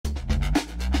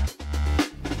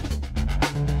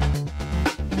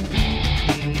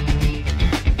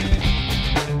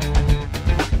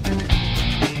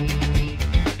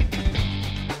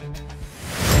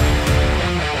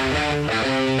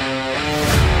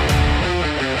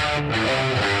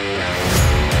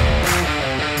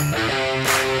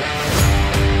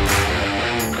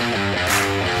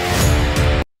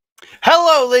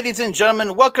ladies and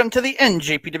gentlemen. Welcome to the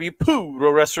NJPW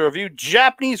Puroresu Review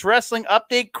Japanese Wrestling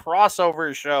Update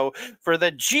crossover show for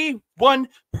the G1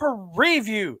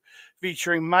 Preview,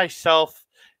 featuring myself,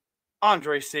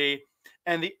 Andre C.,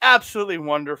 and the absolutely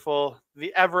wonderful,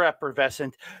 the ever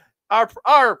effervescent,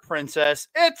 our princess.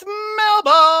 It's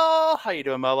Melball. How you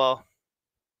doing, Melball?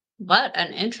 What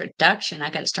an introduction.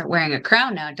 I got to start wearing a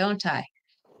crown now, don't I?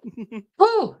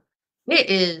 Whew.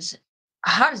 It is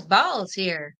hot as balls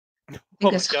here.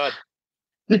 Oh my god.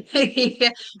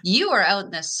 You are out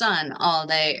in the sun all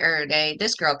day, every day.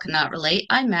 This girl cannot relate.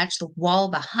 I match the wall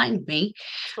behind me.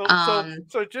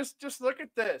 So just look at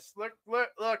this. Look.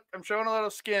 I'm showing a little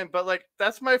skin, but like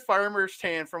that's my farmer's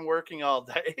tan from working all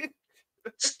day.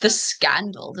 The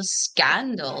scandal,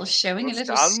 showing The a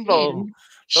little scandal. skin,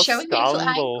 The showing a little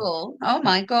scandal. ankle. Oh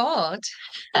my God.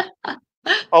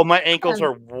 Oh, my ankles Um,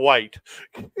 are white.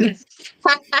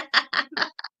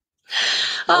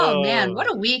 Oh man, what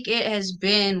Oh, a week it has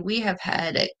been. We have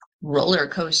had a roller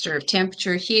coaster of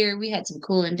temperature here. We had some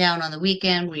cooling down on the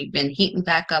weekend. We've been heating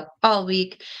back up all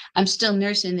week. I'm still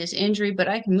nursing this injury, but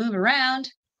I can move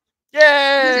around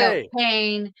without yay!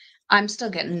 pain. I'm still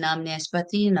getting numbness, but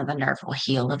the nerve will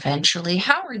heal eventually.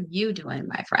 How are you doing,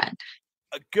 my friend?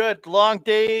 A good long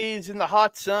days in the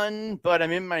hot sun, but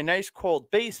I'm in my nice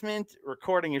cold basement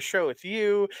recording a show with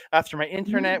you after my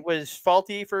internet was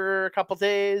faulty for a couple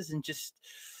days and just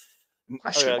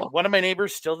Questionable. one of my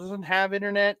neighbors still doesn't have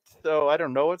internet, so I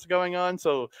don't know what's going on.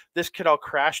 So this could all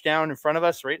crash down in front of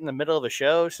us right in the middle of a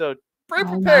show. So be Oh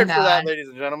my prepared for that, God. ladies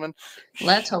and gentlemen.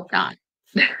 Let's hope not.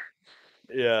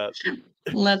 Yeah.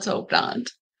 Let's hope not.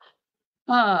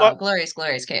 Oh, But glorious,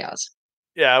 glorious chaos.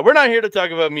 yeah, we're not here to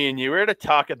talk about me and you. We're here to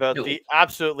talk about No. the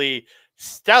absolutely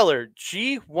stellar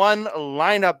G1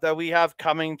 lineup that we have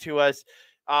coming to us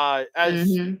as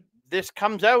Mm-hmm. this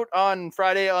comes out on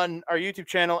Friday on our YouTube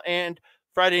channel and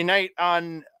Friday night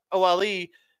on OLE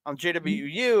on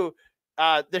JWU.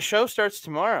 The show starts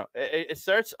tomorrow. It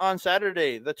starts on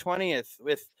Saturday, the 20th,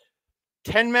 with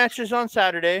 10 matches on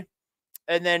Saturday,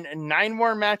 and then 9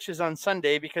 more matches on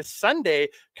Sunday, because Sunday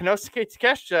Konosuke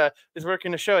Takeshita is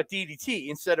working a show at DDT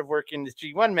instead of working this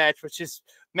G1 match, which is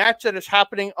match that is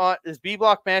happening on this B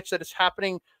block match that is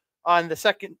happening on the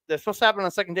second. That's supposed to happen on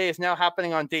the second day is now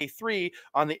happening on day 3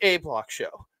 on the A block show.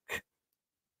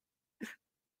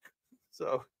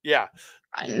 So yeah,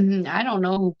 I don't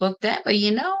know who booked that, but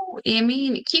I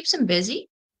mean, it keeps him busy,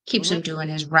 keeps him doing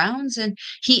his rounds, and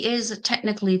he is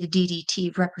technically the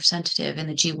DDT representative in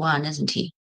the G1, isn't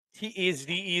he? he is.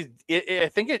 I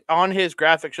think it on his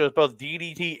graphic shows both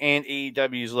DDT and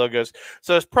AEW's logos.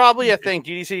 So it's probably a thing.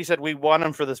 DDT said we want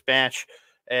him for this match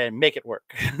and make it work.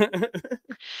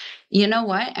 You know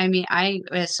what? I mean,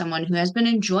 as someone who has been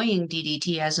enjoying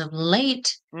DDT as of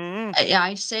late,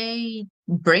 I say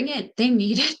bring it. They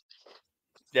need it.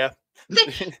 Yeah.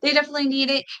 They definitely need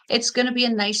it. It's going to be a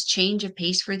nice change of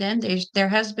pace for them. There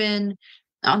has been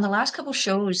on the last couple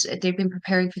shows they've been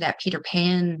preparing for that Peter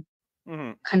Pan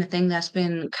kind of thing that's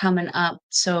been coming up.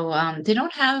 So they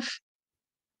don't have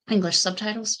English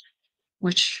subtitles,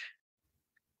 which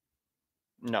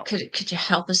No. could you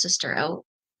help a sister out,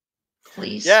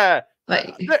 please? Yeah.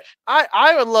 But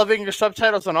I would love English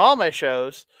subtitles on all my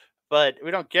shows, but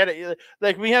we don't get it.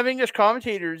 Like we have English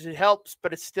commentators, it helps,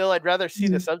 but it's still I'd rather see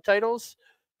the subtitles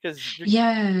because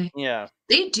yeah, yeah.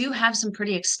 they do have some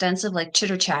pretty extensive like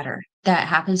chitter chatter that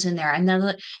happens in there. And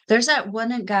then there's that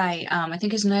one guy, I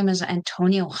think his name is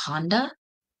Antonio Honda.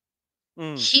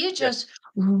 He Yeah. just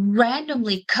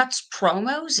randomly cuts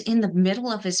promos in the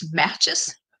middle of his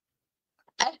matches.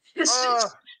 And it's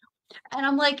just and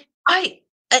I'm like,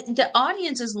 the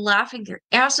audience is laughing their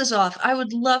asses off. I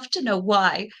would love to know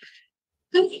why.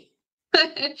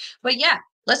 But yeah,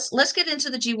 let's get into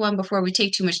the G1 before we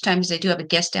take too much time because I do have a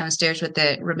guest downstairs with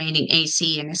the remaining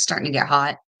AC and it's starting to get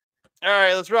hot. All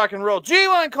right, let's rock and roll.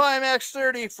 G1 Climax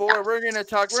 34. We're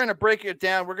gonna break it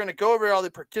down. We're gonna go over all the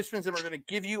participants, and we're gonna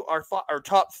give you our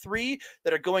top 3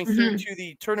 that are going through to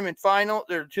the tournament final,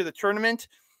 or to the tournament,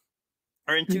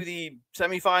 or into the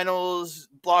semifinals,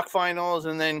 block finals,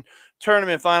 and then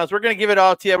tournament finals. We're gonna give it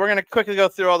all to you. We're gonna quickly go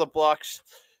through all the blocks.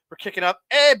 We're kicking up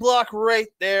A block right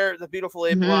there, the beautiful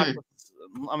A block.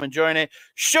 I'm enjoying it.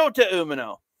 Shota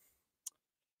Umino.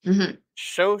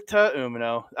 Shota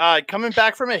Umino, coming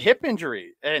back from a hip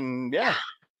injury, and yeah.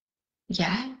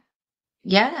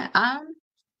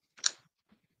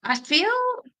 I feel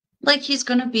like he's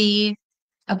gonna be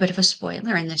a bit of a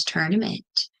spoiler in this tournament.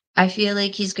 I feel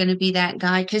like he's gonna be that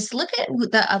guy because look at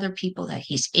the other people that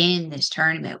he's in this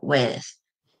tournament with.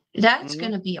 That's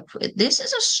gonna be this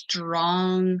is a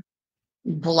strong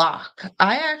block.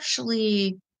 I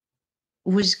actually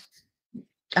was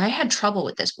I had trouble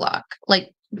with this block. Like,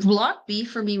 block B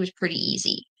for me was pretty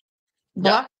easy. Yeah.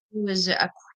 Block C was a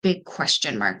big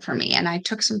question mark for me, and I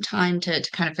took some time to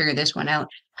kind of figure this one out.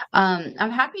 I'm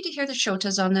happy to hear that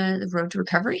Shota's on the road to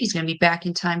recovery. He's going to be back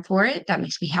in time for it. That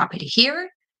makes me happy to hear.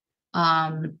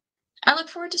 Um, I look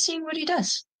forward to seeing what he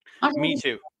does. Me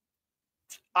too.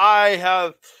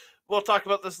 We'll talk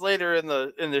about this later in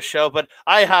the show, but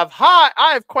I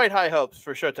have quite high hopes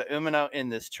for Shota Umino in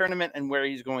this tournament and where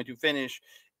he's going to finish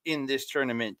in this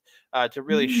tournament to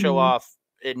really show off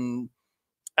and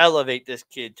elevate this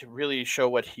kid to really show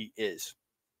what he is.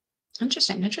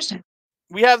 Interesting.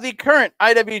 We have the current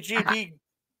IWGP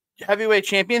heavyweight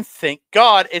champion. Thank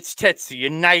God it's Tetsuya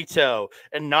Naito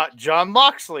and not Jon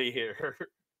Moxley here.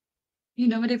 You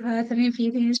know what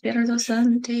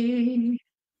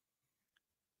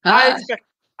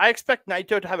I expect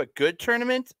Naito to have a good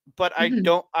tournament, but I'm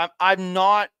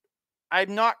not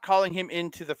calling him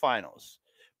into the finals.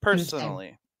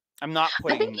 Personally, I'm not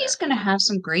putting him there. I think he's going to have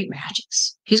some great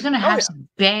matches. He's going to have some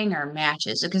banger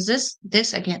matches because this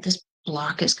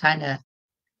block is kind of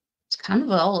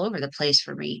all over the place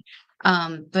for me.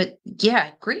 But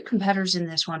yeah, great competitors in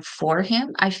this one for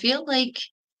him. I feel like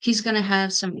he's going to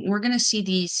have we're going to see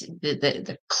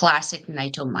the classic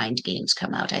Naito mind games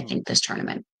come out, I think, this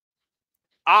tournament.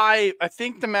 I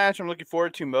think the match I'm looking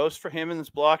forward to most for him in this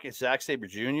block is Zack Sabre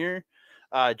Jr.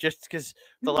 Just because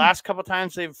the last couple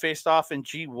times they've faced off in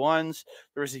G1s,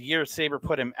 there was a year Sabre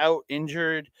put him out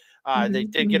injured. They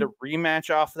did get a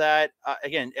rematch off that.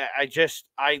 Again,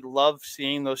 I love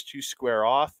seeing those two square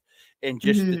off, and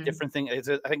just the different thing is,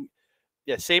 I think,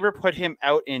 Sabre put him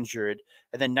out injured,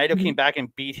 and then Naito came back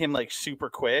and beat him like super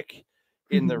quick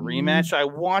in the rematch. So I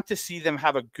want to see them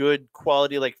have a good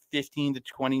quality, like 15 to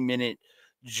 20 minute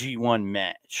G1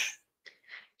 match.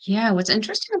 Yeah, what's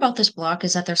interesting about this block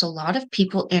is that there's a lot of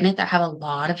people in it that have a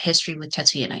lot of history with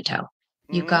Tetsuya Naito.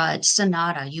 You got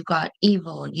Sanada, you got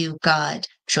Evil, you got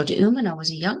Shota Umino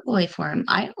was a young boy for him,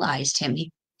 idolized him.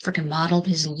 He freaking modeled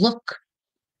his look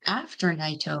after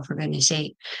Naito, for goodness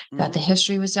sake. Got the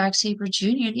history with Zack Sabre Jr.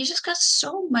 You just got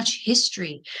so much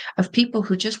history of people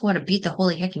who just want to beat the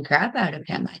holy heck and crap out of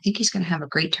him. I think he's going to have a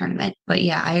great tournament. But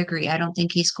yeah, I agree. I don't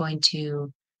think he's going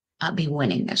to be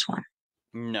winning this one.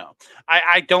 No,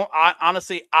 I don't.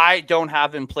 Honestly, I don't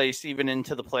have him placed even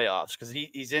into the playoffs because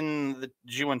he's in the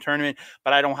G1 tournament,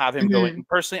 but I don't have him going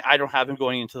personally. I don't have him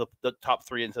going into the top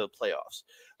 3 into the playoffs.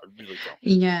 I really don't.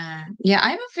 Yeah. I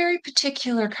have a very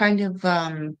particular kind of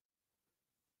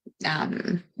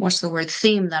what's the word,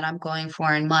 theme that I'm going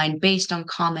for in mind based on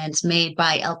comments made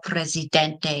by El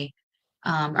Presidente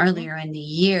earlier in the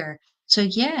year. So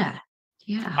yeah.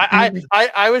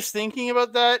 I was thinking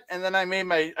about that, and then I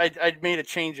made I made a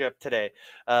change up today.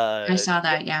 I saw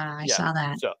that. I saw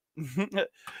that. So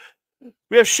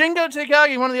we have Shingo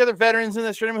Takagi, one of the other veterans in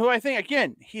this tournament, who I think,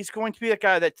 again, he's going to be the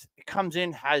guy that comes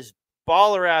in, has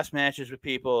baller ass matches with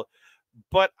people.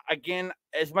 But again,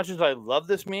 as much as I love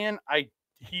this man,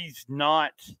 he's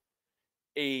not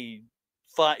going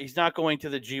to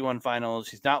the G1 finals.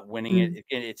 He's not winning it.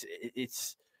 Again,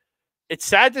 it's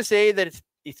sad to say that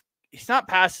he's not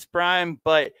past his prime,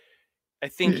 but I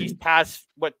think he's past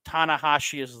what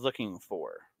Tanahashi is looking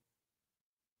for.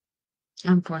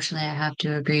 Unfortunately, I have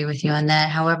to agree with you on that.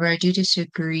 However, I do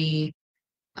disagree.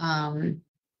 Are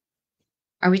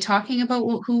we talking about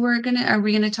who are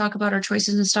we gonna talk about our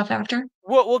choices and stuff after?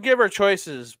 We'll give our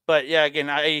choices, but yeah, again,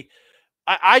 I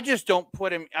just don't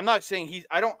put him. I'm not saying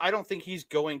I don't think he's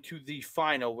going to the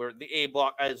final where the A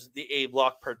block as the A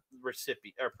block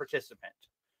recipient or participant.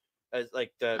 As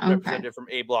like the representative from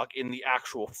A block in the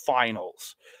actual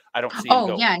finals. I don't see him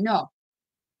going. Yeah,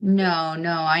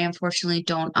 no. I unfortunately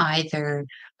don't either.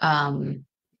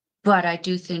 But I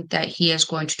do think that he is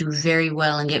going to do very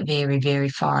well and get very, very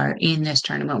far in this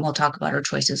tournament. We'll talk about our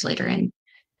choices later when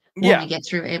we get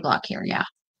through A block here. Yeah.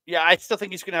 Yeah, I still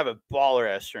think he's gonna have a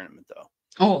baller ass tournament though.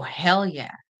 Oh, hell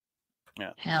yeah.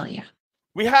 Yeah. Hell yeah.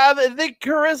 We have the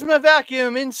charisma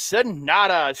vacuum in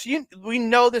Sanada. So we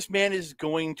know this man is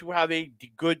going to have a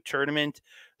good tournament.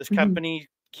 This company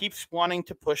keeps wanting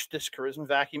to push this charisma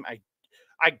vacuum.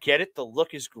 I get it. The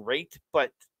look is great,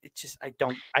 but it's just I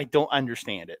don't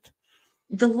understand it.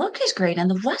 The look is great and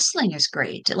the wrestling is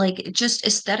great. Like, just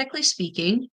aesthetically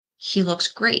speaking, he looks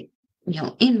great.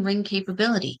 In-ring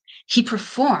capability. He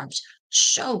performs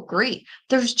so great.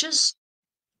 There's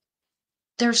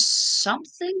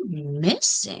something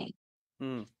missing.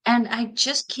 And I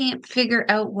just can't figure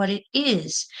out what it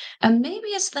is. And maybe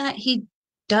it's that he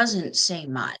doesn't say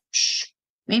much.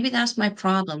 Maybe that's my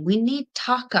problem. We need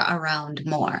Taka around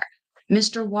more.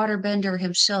 Mr. Waterbender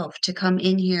himself to come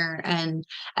in here and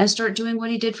start doing what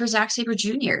he did for Zack Sabre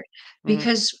Jr.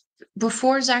 Because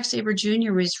before Zack Sabre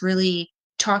Jr. was really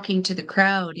talking to the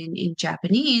crowd in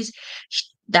Japanese,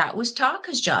 that was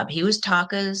Taka's job. He was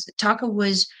Taka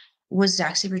was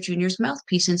Zack Sabre Jr.'s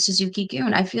mouthpiece in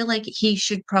Suzuki-gun. I feel like he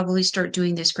should probably start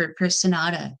doing this for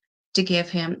Sanada to give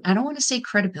him, I don't want to say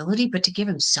credibility, but to give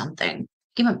him something.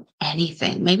 Give him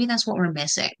anything. Maybe that's what we're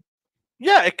missing.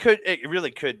 Yeah, it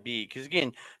really could be. Because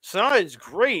again, Sanada is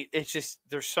great. It's just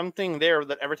there's something there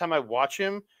that every time I watch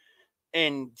him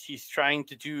and he's trying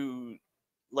to do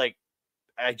like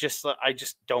I just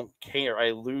don't care.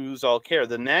 I lose all care.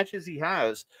 The matches he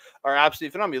has are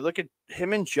absolutely phenomenal. Look at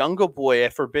him and Jungle Boy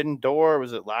at Forbidden Door.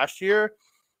 Was it last year?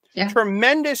 Yeah.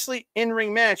 Tremendously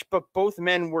in-ring match, but both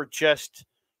men were just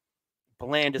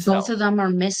bland as Both hell. of them are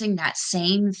missing that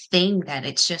same thing that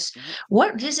it's just,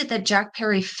 what is it that Jack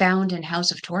Perry found in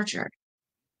House of Torture?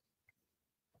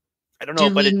 I don't know,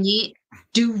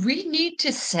 do we need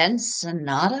to send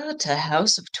Sanada to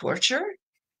House of Torture?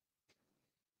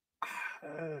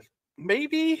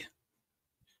 Maybe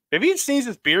he just needs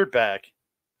his beard back.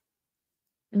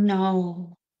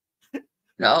 No.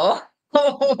 No.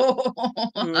 No.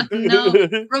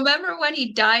 Remember when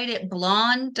he dyed it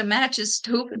blonde to match his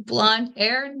stupid blonde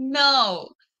hair? No.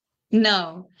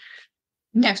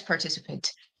 Next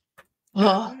participant.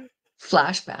 Oh,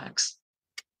 flashbacks.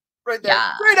 Right there.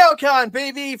 Yeah. Great outcome,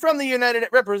 baby, from the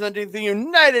representing the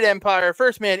United Empire.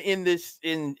 First man in the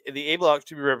A block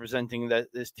to be representing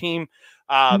this team.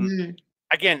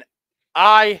 Again,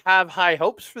 I have high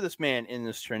hopes for this man in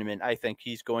this tournament. I think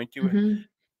he's going to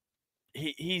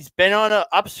he's been on an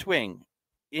upswing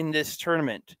in this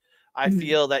tournament. I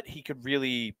feel that he could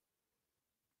really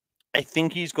I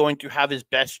think he's going to have his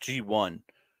best G1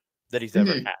 that he's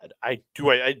ever had. I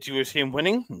do see him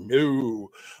winning? No.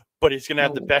 But he's going to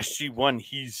have the best G1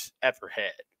 he's ever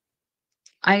had.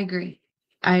 I agree.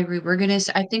 I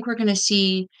think we're going to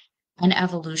see an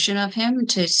evolution of him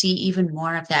to see even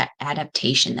more of that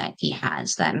adaptation that he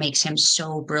has that makes him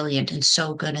so brilliant and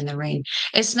so good in the ring.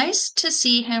 It's nice to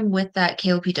see him with that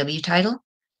KOPW title.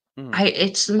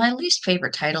 It's my least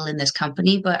favorite title in this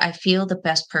company, but I feel the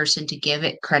best person to give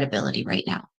it credibility right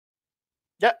now.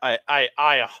 Yeah, I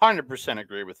 100%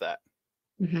 agree with that.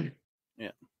 Yeah.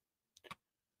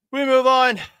 We move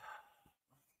on.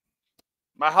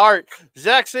 My heart,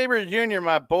 Zack Sabre Jr.,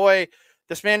 my boy.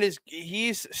 This man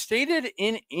he's stated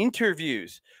in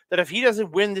interviews that if he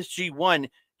doesn't win this G1,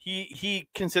 he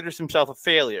considers himself a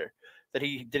failure. That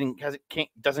he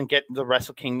doesn't get the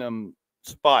Wrestle Kingdom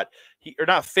spot. Or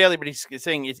not failure, but he's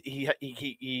saying he's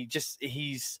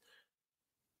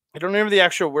I don't remember the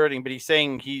actual wording, but he's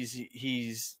saying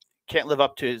he's can't live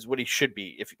up to what he should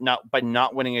be if not by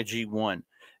not winning a G1.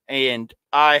 And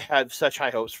I have such high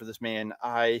hopes for this man.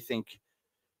 I think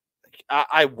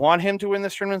I want him to win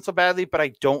this tournament so badly, but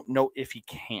I don't know if he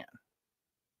can.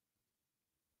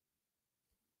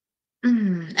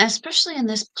 Especially in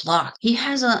this block. He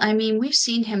has we've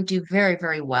seen him do very,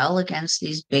 very well against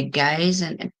these big guys,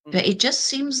 but it just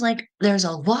seems like there's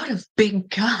a lot of big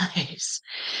guys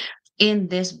in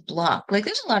this block. Like,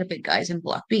 there's a lot of big guys in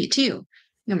Block B, too.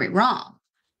 Don't get me wrong.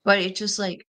 But it's just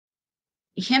like,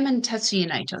 him and Tetsuya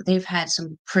Naito, they've had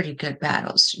some pretty good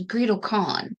battles. Greedo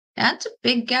Khan, that's a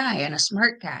big guy and a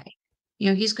smart guy.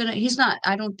 You know,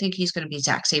 I don't think he's going to be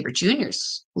Zack Sabre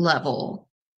Jr.'s level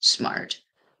smart.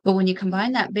 But when you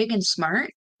combine that big and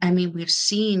smart, we've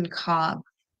seen Cobb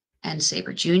and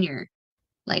Sabre Jr.,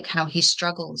 like how he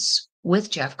struggles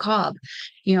with Jeff Cobb.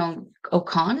 You know,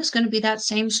 Okan is going to be that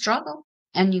same struggle.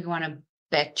 And you want to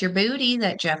bet your booty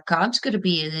that Jeff Cobb's going to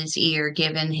be in his ear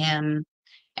giving him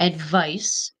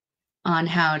advice on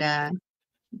how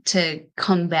to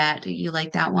combat. You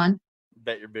like that one?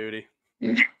 Bet your booty.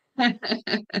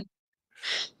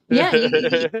 Yeah,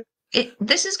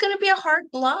 this is going to be a hard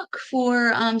block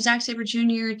for Zack Sabre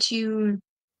Jr. to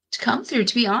come through.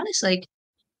 To be honest, like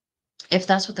if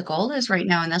that's what the goal is right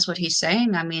now, and that's what he's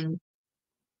saying,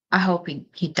 I hope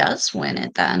he does win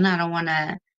it. Then I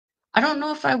don't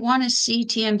know if I want to see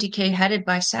TMDK headed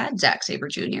by sad Zack Sabre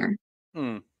Jr.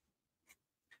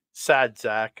 Sad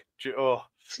Zack. Oh,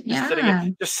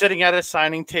 just sitting at a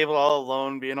signing table all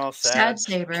alone, being all sad. Sad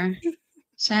Sabre.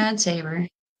 Sad Sabre.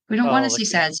 We don't want to see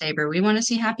sad Sabre. We want to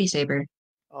see happy Sabre.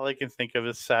 All I can think of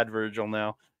is sad Virgil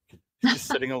now. Just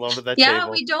sitting alone at that table. Yeah,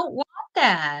 we don't want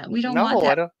that. We don't want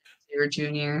that. Sabre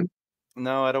Jr.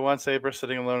 No, I don't want Sabre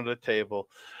sitting alone at a table.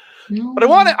 No. But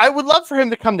I would love for him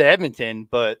to come to Edmonton,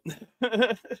 but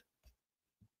that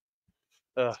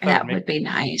would be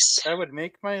nice. That would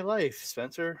make my life,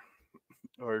 Spencer.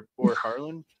 Or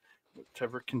Harlan,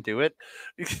 whichever can do it.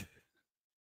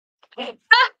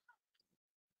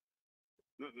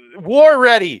 War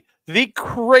Ready, the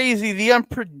crazy, the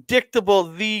unpredictable,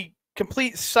 the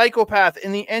complete psychopath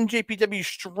in the NJPW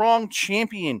Strong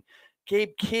Champion,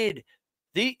 Gabe Kidd.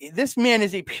 This man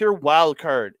is a pure wild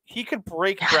card. He could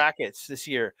break brackets this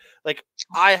year. Like,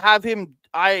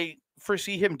 I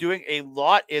foresee him doing a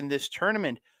lot in this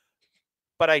tournament,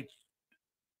 but I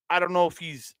don't know if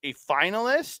he's a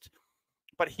finalist,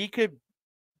 but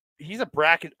he's a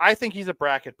bracket. I think he's a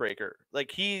bracket breaker.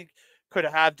 Like, he could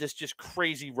have this just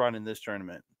crazy run in this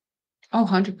tournament. Oh,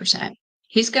 100%.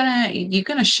 You're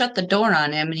gonna shut the door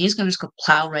on him and he's gonna just go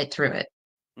plow right through it.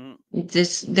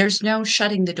 There's no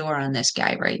shutting the door on this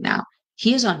guy right now.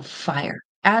 He is on fire,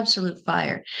 absolute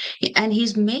fire. And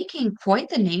he's making quite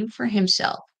the name for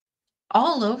himself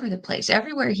all over the place.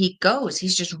 Everywhere he goes,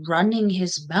 he's just running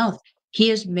his mouth. He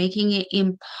is making it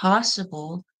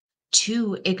impossible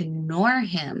to ignore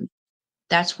him.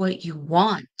 That's what you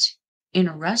want in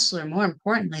a wrestler. More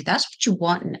importantly, that's what you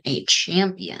want in a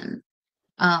champion.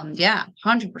 Yeah,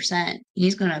 100%.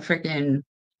 He's gonna freaking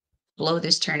blow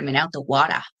this tournament out the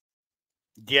water.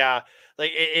 Yeah,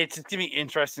 like it's gonna be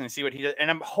interesting to see what he does, and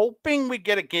I'm hoping we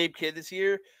get a Gabe Kidd this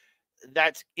year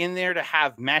that's in there to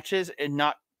have matches and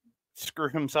not screw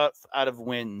himself out of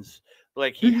wins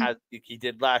like he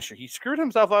did last year. He screwed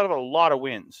himself out of a lot of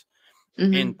wins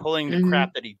in pulling the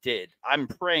crap that he did. I'm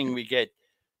praying we get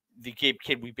the Gabe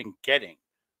Kidd we've been getting,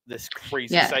 this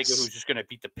crazy psycho who's just gonna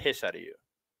beat the piss out of you.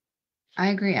 I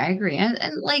agree. And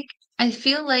like, I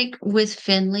feel like with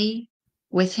Finley,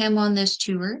 with him on this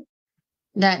tour,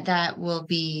 that will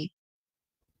be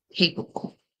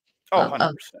capable. Oh,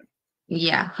 100%.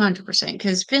 Yeah, 100%.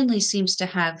 Because Finley seems to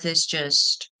have this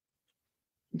just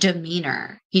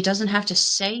demeanor. He doesn't have to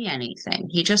say anything.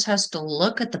 He just has to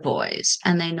look at the boys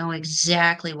and they know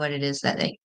exactly what it is that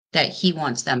he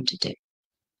wants them to do.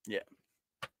 Yeah.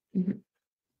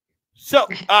 So,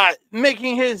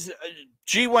 making his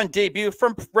G1 debut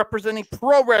from representing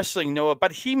pro wrestling, Noah,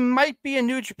 but he might be a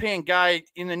New Japan guy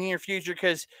in the near future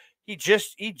because he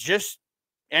just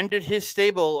ended his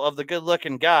stable of the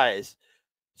good-looking guys.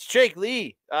 It's Jake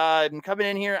Lee coming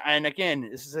in here, and again,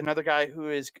 this is another guy who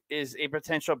is a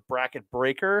potential bracket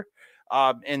breaker.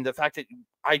 And the fact that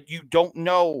you don't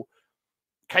know,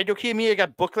 Kaito Kiyomiya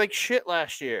got booked like shit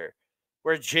last year,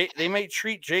 where they might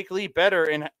treat Jake Lee better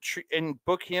and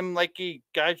book him like a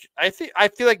guy. I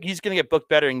feel like he's gonna get booked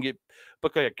better and get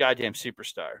booked like a goddamn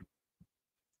superstar.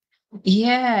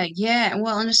 Yeah.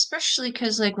 Well, and especially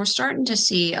because like we're starting to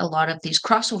see a lot of these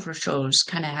crossover shows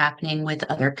kind of happening with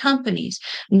other companies.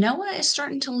 Noah is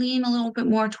starting to lean a little bit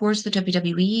more towards the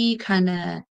WWE kind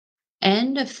of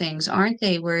end of things, aren't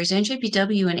they? Whereas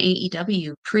NJPW and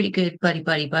AEW, pretty good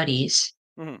buddies.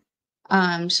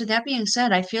 So that being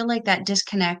said, I feel like that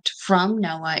disconnect from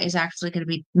Noah is actually going to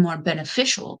be more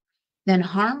beneficial than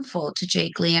harmful to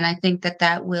Jake Lee. And I think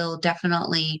that will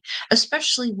definitely,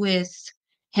 especially with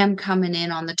him coming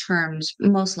in on the terms,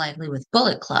 most likely with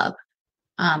Bullet Club.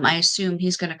 I assume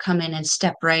he's going to come in and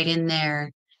step right in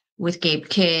there with Gabe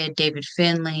Kidd, David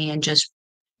Finlay, and just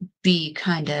be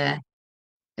kind of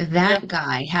that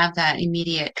guy, have that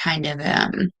immediate kind of,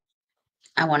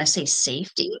 I want to say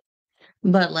safety,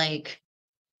 but like,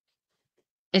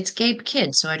 it's Gabe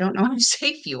Kidd, so I don't know how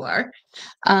safe you are.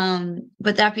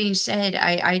 But that being said,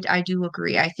 I do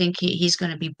agree. I think he's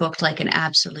going to be booked like an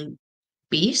absolute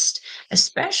beast,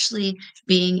 especially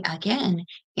being again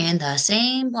in the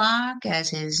same block as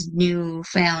his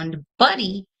newfound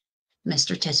buddy,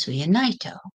 Mr. Tetsuya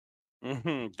Naito.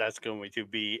 That's going to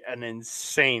be an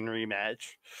insane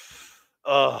rematch.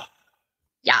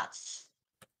 Yes.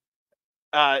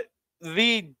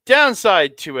 The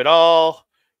downside to it all,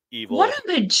 Evil. What a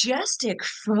majestic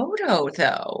photo,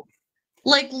 though.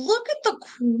 Like, look at the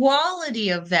quality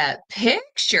of that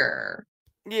picture.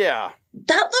 Yeah.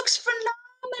 That looks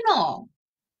phenomenal.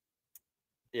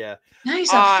 Yeah. Now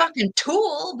he's a fucking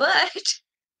tool, but...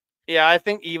 Yeah, I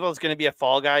think Evil's going to be a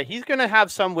fall guy. He's going to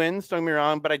have some wins, don't get me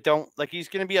wrong, but I don't... Like, he's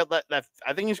going to be I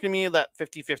think he's going to be that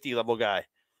 50-50 level guy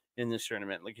in this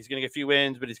tournament. Like, he's going to get a few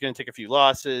wins, but he's going to take a few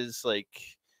losses. Like...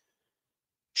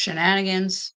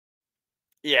 Shenanigans.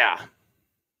 Yeah.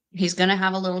 He's going to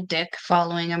have a little dick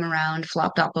following him around,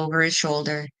 flopped up over his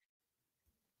shoulder.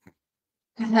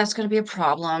 And that's going to be a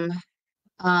problem.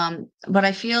 But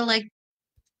I feel like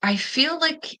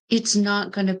it's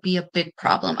not going to be a big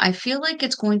problem. I feel like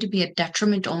it's going to be a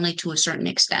detriment only to a certain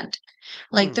extent.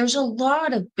 Like, there's a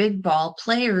lot of big ball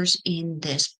players in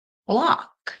this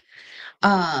block.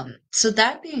 So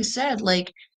that being said,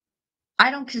 like,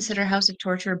 I don't consider House of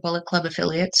Torture Bullet Club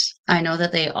affiliates. I know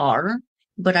that they are,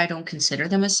 but I don't consider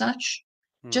them as such.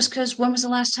 Just because when was the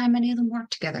last time any of them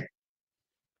worked together?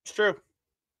 It's true.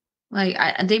 Like,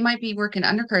 they might be working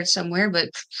undercards somewhere, but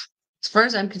as far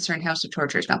as I'm concerned, House of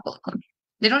Torture is not Bullet Club.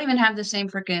 They don't even have the same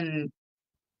freaking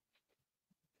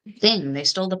thing. They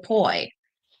stole the poi.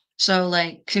 So,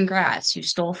 like, congrats. You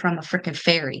stole from a freaking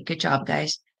fairy. Good job,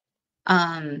 guys.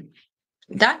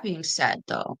 That being said,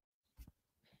 though,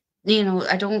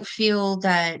 I don't feel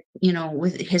that,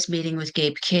 with his meeting with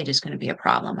Gabe Kidd is going to be a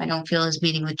problem. I don't feel his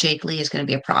meeting with Jake Lee is going to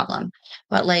be a problem.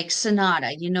 But like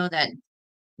Sanada, that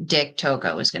Dick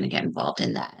Togo is going to get involved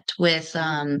in that. With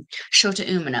Shota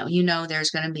Umino,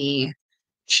 there's going to be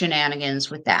shenanigans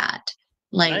with that.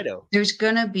 Like, Naito. there's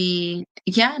going to be,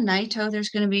 Naito, there's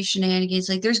going to be shenanigans.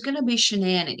 Like, there's going to be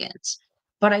shenanigans.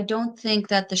 But I don't think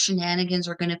that the shenanigans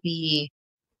are going to be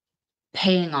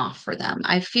paying off for them.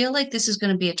 I feel like this is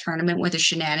going to be a tournament where the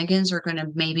shenanigans are going to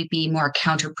maybe be more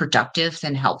counterproductive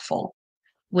than helpful,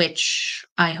 which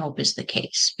I hope is the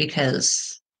case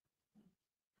because,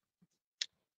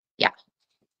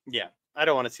 yeah, I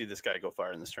don't want to see this guy go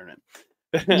far in this tournament.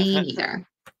 Me neither.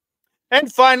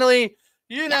 And finally,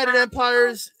 United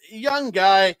Empire's young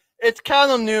guy. It's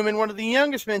Callum Newman, one of the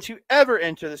youngest men to ever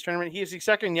enter this tournament. He is the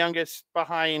second youngest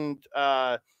behind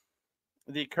the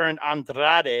current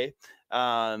Andrade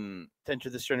to enter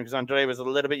this tournament, because Andrade was a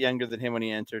little bit younger than him when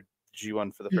he entered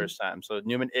G1 for the first time. So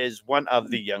Newman is one of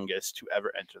the youngest to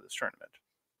ever enter this tournament.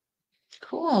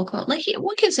 Cool. Like,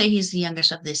 one could say he's the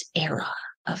youngest of this era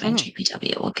of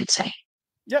NJPW. One could say.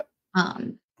 Yep.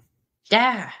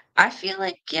 Yeah. I feel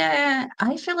like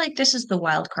this is the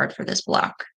wild card for this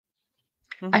block.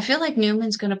 I feel like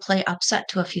Newman's going to play upset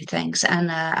to a few things,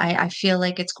 and I feel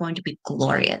like it's going to be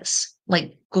glorious.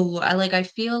 I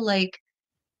feel like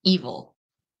evil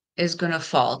is going to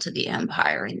fall to the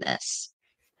Empire in this,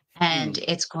 and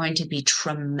it's going to be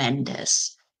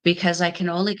tremendous because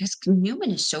because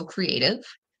Newman is so creative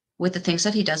with the things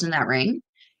that he does in that ring.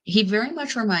 He very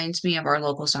much reminds me of our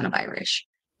local Son of Irish.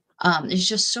 He's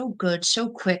just so good, so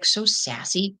quick, so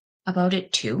sassy about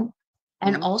it too,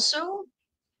 and also,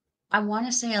 I want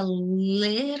to say a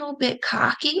little bit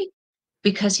cocky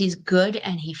because he's good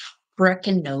and he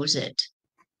frickin' knows it.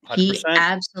 100%. He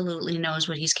absolutely knows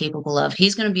what he's capable of.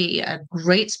 He's going to be a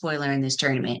great spoiler in this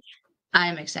tournament.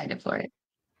 I'm excited for it.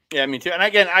 Yeah, me too. And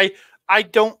again, I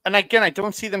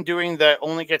don't see them doing the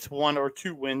only gets 1 or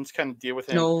 2 wins kind of deal with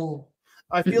him. No.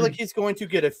 I feel like he's going to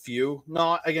get a few,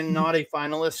 not a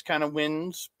finalist kind of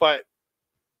wins, but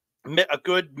a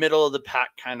good middle of the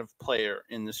pack kind of player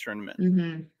in this tournament.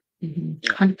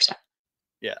 100%.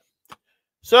 Yeah.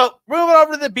 So moving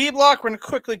over to the B block, we're going to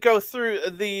quickly go through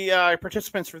the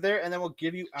participants for there, and then we'll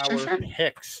give you our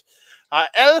picks.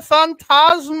 El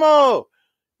Phantasmo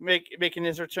making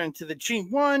his return to the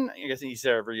G1. I guess he's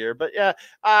there every year, but yeah.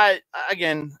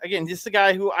 Again, this is the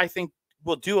guy who I think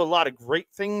will do a lot of great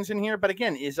things in here, but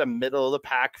again, is a middle of the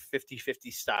pack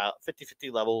 50-50 style,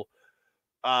 50-50 level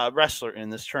wrestler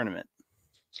in this tournament.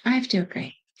 I have to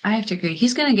agree.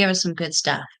 He's going to give us some good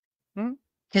stuff.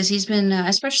 Because he's been,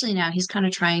 especially now, he's kind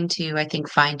of trying to, I think,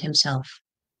 find himself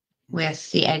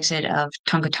with the exit of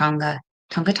Tama Tonga,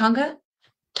 and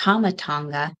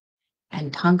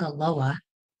Tongaloa.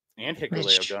 And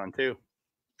Hikuleo gone, too.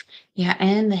 Yeah,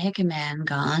 and the Hickaman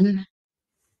gone.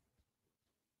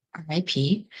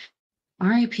 R.I.P.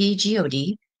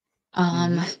 G.O.D.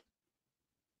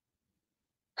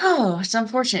 Oh, it's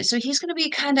unfortunate. So he's going to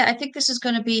be I think this is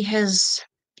going to be his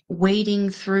wading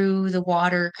through the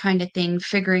water kind of thing,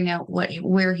 figuring out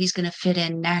where he's going to fit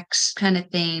in next kind of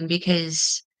thing,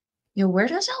 because, where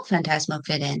does El Phantasmo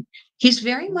fit in? He's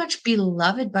very much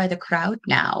beloved by the crowd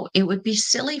now. It would be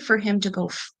silly for him to go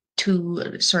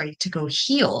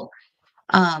heel.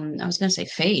 I was going to say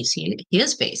face. He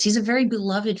is face. He's a very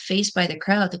beloved face by the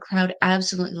crowd. The crowd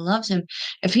absolutely loves him.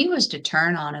 If he was to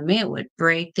turn on him, it would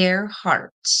break their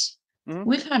hearts.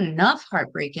 We've had enough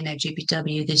heartbreak in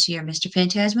NJPW this year, Mr.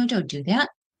 Phantasmo. Don't do that.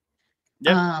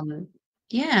 Yep.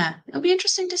 Yeah, it'll be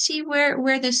interesting to see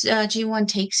where this G1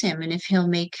 takes him, and if he'll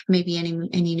make maybe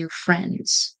any new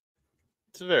friends.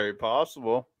 It's very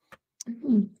possible.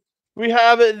 We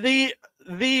have the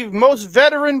most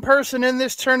veteran person in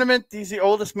this tournament. He's the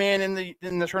oldest man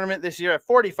in the tournament this year at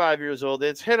 45 years old.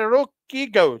 It's Hirooki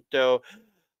Goto.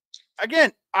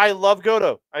 Again, I love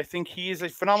Goto. I think he's a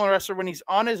phenomenal wrestler when he's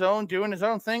on his own, doing his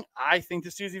own thing. I think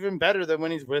this dude's even better than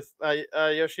when he's with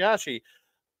Yoshihashi.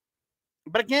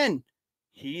 But again,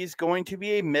 he's going to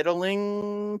be a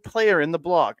middling player in the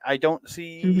block. I don't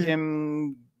see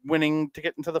him winning to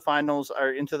get into the finals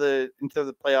or into the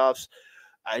playoffs.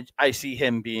 I see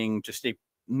him being just a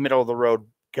middle of the road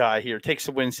guy here. Take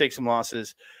some wins, take some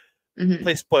losses,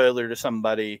 play spoiler to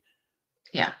somebody.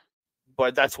 Yeah.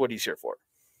 But that's what he's here for.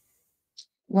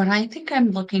 What I think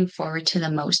I'm looking forward to the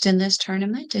most in this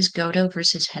tournament is Goto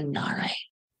versus Henare.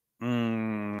 That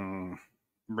is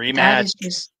Rematch.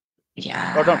 just,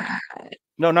 Oh,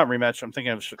 no, not rematch. I'm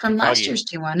thinking of from Takagi. last year's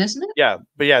G1, isn't it? Yeah,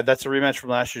 but yeah, that's a rematch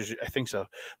from last year's. I think so.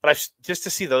 But just to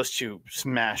see those two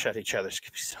smash at each other is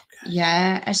gonna be so good.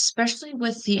 Yeah, especially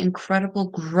with the incredible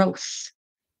growth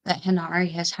that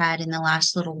Henare has had in the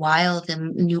last little while, the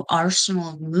new arsenal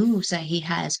of moves that he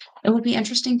has. It would be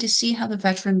interesting to see how the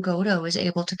veteran Goto is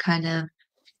able to kind of,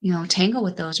 tangle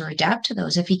with those or adapt to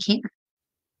those if he can.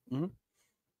 Mm-hmm.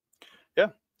 Yeah,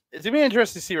 it's gonna be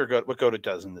interesting to see what Goto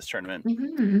does in this tournament.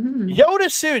 Mm-hmm. Yota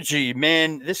Tsuji,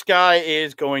 man, this guy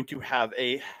is going to have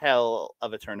a hell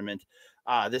of a tournament.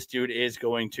 This dude is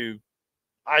going to.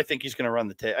 I think he's going to run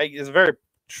the table. It's a very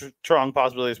strong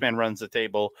possibility this man runs the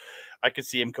table. I could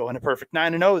see him going a perfect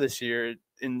 9-0 this year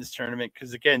in this tournament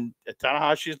because, again,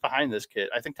 Tanahashi is behind this kid.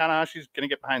 I think Tanahashi is going to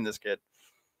get behind this kid.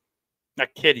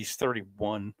 That kid, he's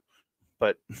 31,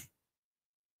 but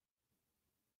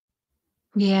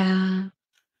Yeah.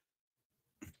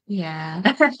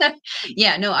 Yeah.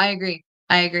 Yeah, no, I agree.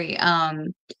 I agree.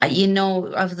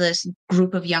 Of this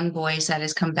group of young boys that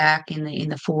has come back in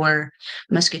the four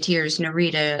Musketeers,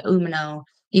 Narita, Umino,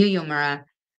 Yuya Uemura,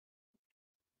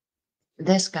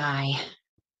 this guy,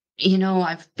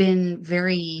 I've been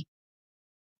very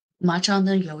much on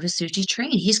the Yota Tsuji train.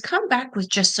 He's come back with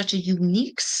just such a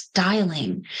unique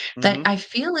styling that I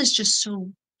feel is just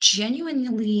so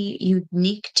genuinely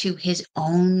unique to his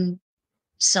own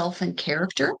self and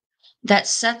character that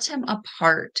sets him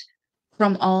apart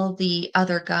from all the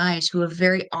other guys who have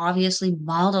very obviously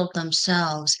modeled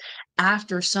themselves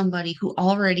after somebody who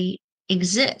already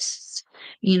exists.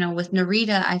 With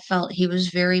Narita, I felt he was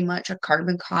very much a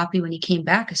carbon copy when he came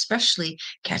back, especially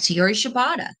Katsuyori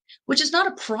Shibata, which is not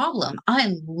a problem.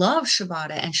 I love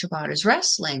Shibata and Shibata's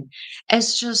wrestling.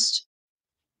 It's just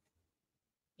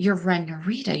you're Ren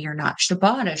Narita, you're not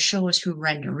Shibata. Show us who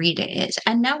Ren Narita is.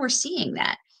 And now we're seeing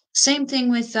that. Same thing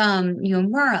with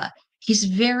Uemura. He's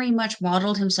very much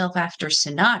modeled himself after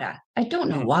Sanada. I don't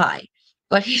know why,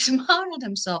 but he's modeled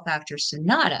himself after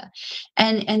Sanada.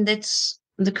 And that's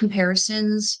the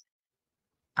comparisons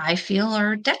I feel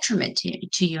are a detriment to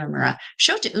Uemura.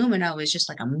 Shota Umino is just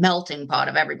like a melting pot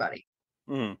of everybody.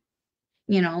 I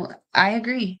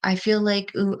agree. I feel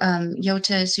like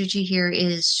Yota Tsuji here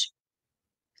is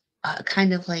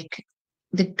kind of like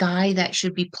the guy that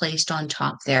should be placed on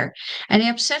top there. And it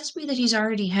upsets me that he's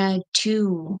already had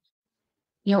two,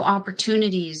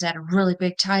 opportunities at a really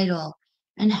big title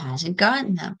and hasn't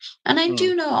gotten them. And I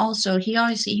do know also he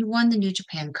won the New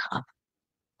Japan Cup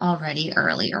already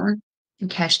earlier and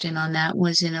cashed in on that,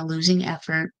 was in a losing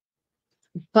effort.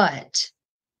 But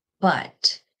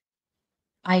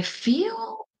I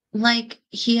feel like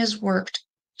he has worked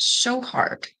so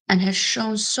hard and has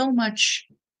shown so much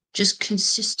just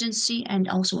consistency and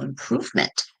also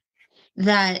improvement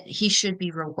that he should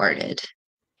be rewarded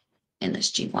in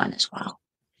this G1 as well.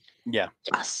 Yeah.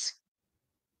 Yes.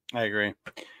 I agree.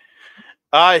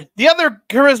 The other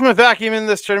charisma vacuum in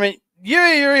this tournament,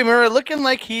 Yuya Uemura, looking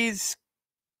like he's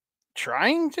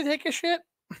trying to take a shit.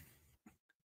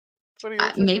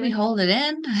 Maybe hold it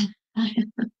in.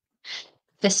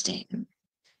 Fisting.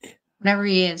 Whatever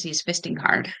he is, he's fisting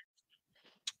hard.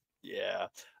 Yeah.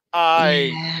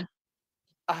 Yeah.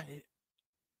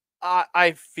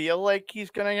 I feel like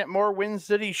he's gonna get more wins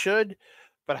than he should,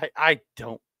 but I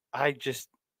don't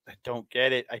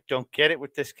get it. I don't get it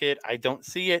with this kid. I don't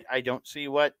see it. I don't see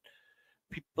what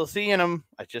people see in him.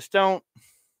 I just don't.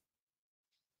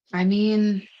 I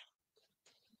mean,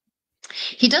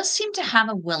 he does seem to have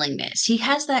a willingness. He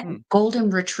has that golden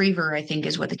retriever, I think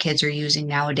is what the kids are using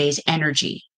nowadays,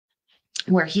 energy,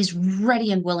 where he's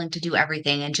ready and willing to do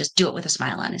everything and just do it with a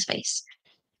smile on his face.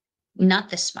 Not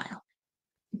this smile,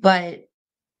 but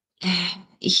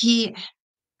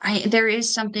there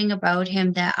is something about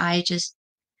him that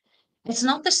it's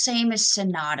not the same as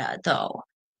Sanada though.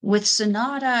 With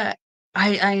Sanada,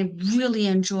 I really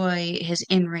enjoy his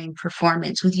in-ring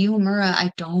performance. With Uemura,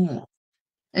 I don't.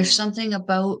 There's something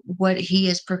about what he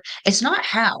is. It's not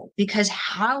how, because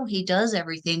how he does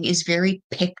everything is very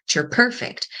picture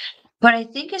perfect. But I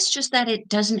think it's just that it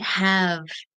doesn't have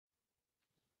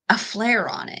a flair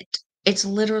on it. It's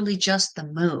literally just the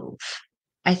move,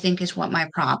 I think is what my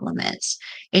problem is.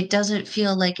 It doesn't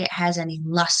feel like it has any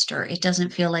luster. It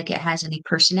doesn't feel like it has any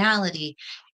personality.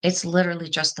 It's literally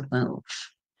just the move.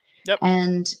 Yep.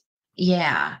 And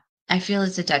yeah, I feel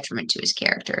it's a detriment to his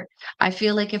character. I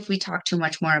feel like if we talk too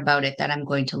much more about it, that I'm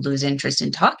going to lose interest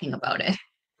in talking about it.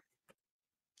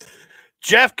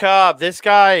 Jeff Cobb, this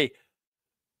guy,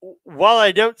 while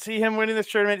I don't see him winning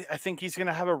this tournament, I think he's going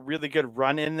to have a really good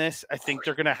run in this. I think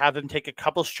they're going to have him take a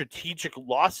couple strategic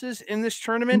losses in this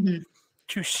tournament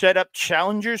to set up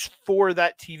challengers for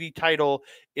that TV title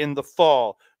in the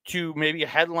fall, to maybe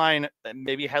headline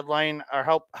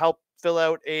or help fill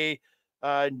out the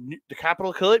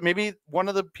Capital Collision. Maybe one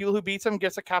of the people who beats him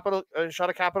gets a shot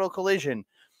of Capital Collision.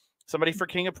 Somebody for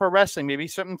King of Pro Wrestling, maybe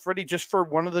something Freddie just for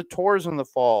one of the tours in the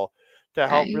fall to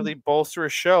help really bolster a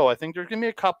show. I think there's going to be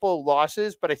a couple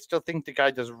losses, but I still think the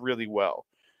guy does really well.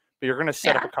 But you're going to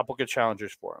set up a couple good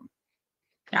challengers for him.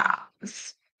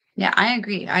 Yeah, I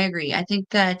agree. I think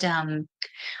that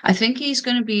I think he's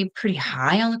going to be pretty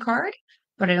high on the card,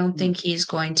 but I don't think he's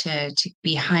going to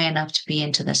be high enough to be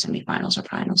into the semifinals or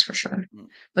finals for sure.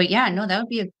 But yeah, no, that would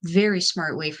be a very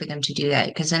smart way for them to do that,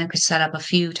 because then it could set up a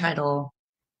few title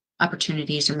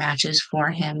opportunities or matches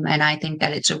for him. And I think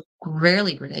that it's a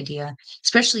really great idea,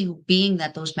 especially being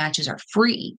that those matches are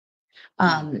free.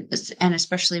 And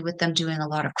especially with them doing a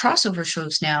lot of crossover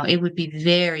shows now, it would be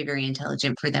very, very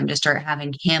intelligent for them to start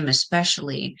having him,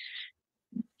 especially,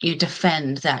 you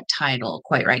defend that title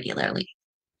quite regularly.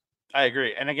 I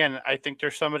agree. And again, I think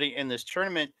there's somebody in this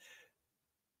tournament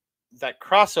that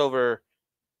crossover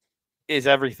is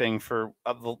everything for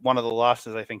one of the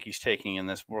losses I think he's taking in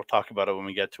this. We'll talk about it when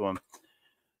we get to him.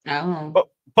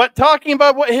 But talking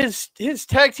about what his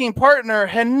tag team partner,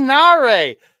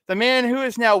 Henare, the man who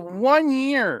is now 1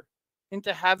 year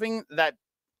into having that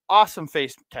awesome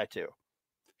face tattoo.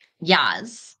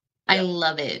 Yes. I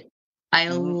love it. I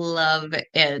love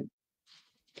it.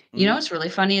 You know what's really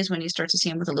funny is when you start to see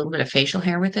him with a little bit of facial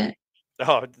hair with it.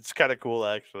 Oh, it's kind of cool,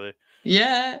 actually.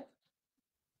 Yeah.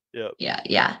 Yep.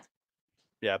 Yeah.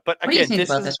 But again, what do you think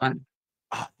about this one?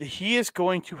 He is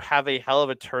going to have a hell of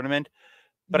a tournament.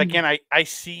 But again, I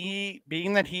see,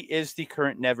 being that he is the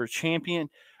current Never champion,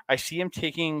 I see him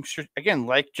taking, again,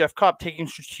 like Jeff Cobb, taking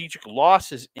strategic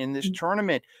losses in this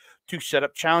tournament to set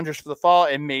up challengers for the fall,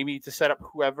 and maybe to set up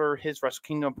whoever his Wrestle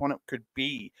Kingdom opponent could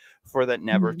be for that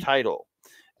Never title.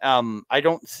 I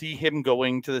don't see him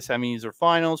going to the semis or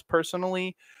finals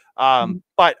personally,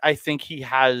 but I think he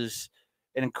has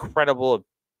an incredible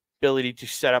ability to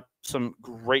set up some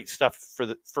great stuff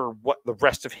for what the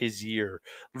rest of his year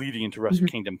leading into Wrestle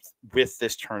Kingdom with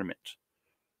this tournament.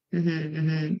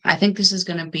 I think this is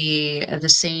going to be the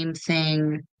same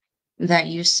thing that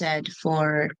you said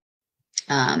for,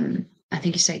 I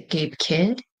think you said Gabe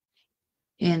Kidd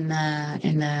in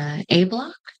the A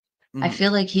block. I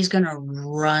feel like he's going to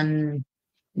run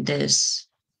this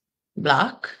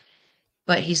block,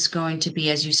 but he's going to be,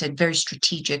 as you said, very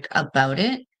strategic about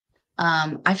it.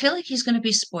 I feel like he's going to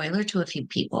be spoiler to a few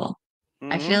people.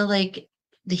 I feel like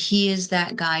he is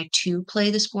that guy to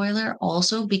play the spoiler,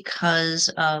 also because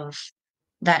of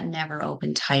that Never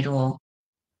Open title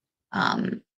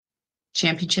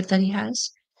championship that he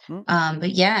has. But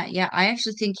yeah, I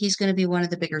actually think he's going to be one of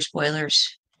the bigger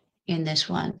spoilers in this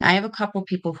one. I have a couple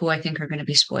people who I think are going to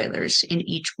be spoilers in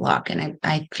each block, and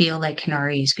I feel like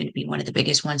Henare is going to be one of the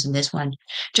biggest ones in this one,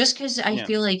 just because I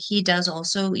feel like he does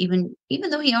also, even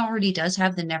though he already does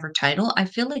have the Never title, I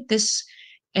feel like this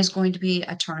is going to be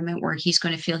a tournament where he's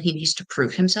going to feel he needs to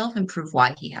prove himself and prove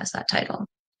why he has that title.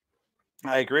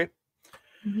 I agree.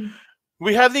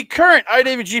 We have the current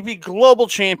IWGP Global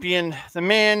Champion, the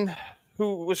man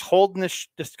who was holding this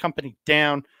company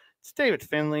down. It's David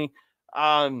Finlay.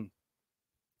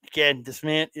 Again, this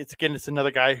man, it's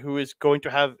another guy who is going to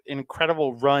have an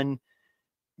incredible run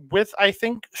with, I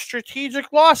think,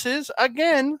 strategic losses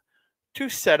again to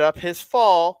set up his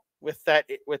fall with that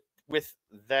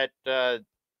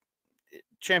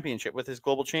championship, with his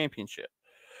global championship.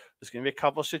 There's going to be a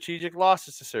couple of strategic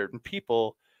losses to certain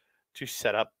people to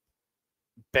set up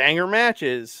banger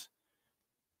matches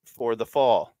for the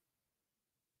fall.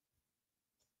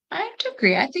 I have to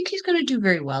agree. I think he's going to do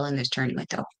very well in this tournament,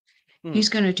 though. He's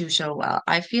going to do so well.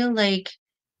 I feel like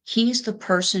he's the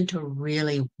person to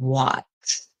really watch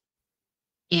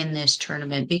in this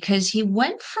tournament, because he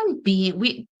went from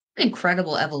being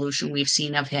incredible evolution we've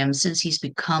seen of him since he's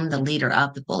become the leader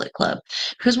of the Bullet Club.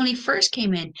 Because when he first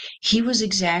came in, he was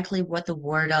exactly what the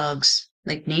War Dogs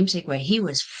namesake way. He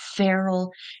was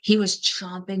feral. He was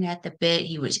chomping at the bit.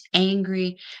 He was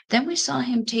angry. Then we saw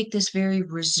him take this very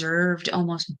reserved,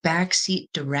 almost backseat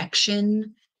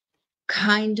direction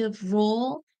kind of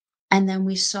role. And then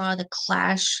we saw the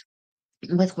clash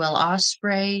with Will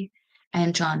Ospreay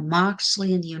and Jon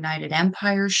Moxley in the United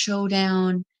Empire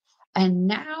showdown. And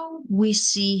now we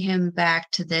see him back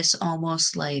to this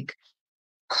almost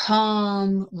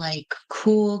calm,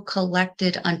 cool,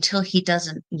 collected until he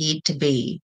doesn't need to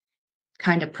be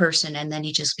kind of person. And then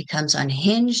he just becomes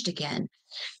unhinged again.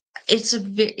 it's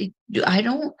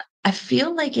I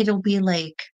feel like it'll be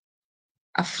like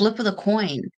a flip of the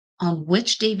coin on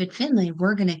which David Finlay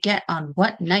we're gonna get on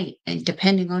what night, and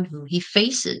depending on who he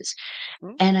faces.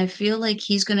 And I feel like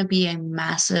he's gonna be a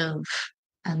massive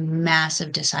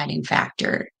deciding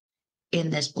factor in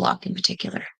this block in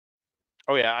particular.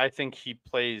 Oh yeah, I think he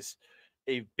plays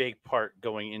a big part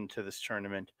going into this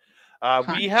tournament.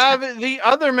 We have the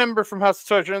other member from House of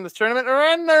Torture in this tournament,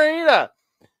 Ren Narita,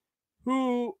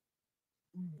 who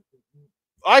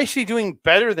I see doing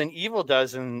better than Evil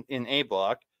does in A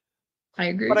block. I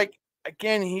agree. But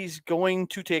again, he's going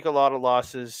to take a lot of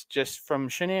losses just from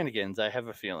shenanigans, I have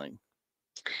a feeling.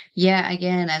 Yeah,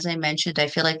 again, as I mentioned, I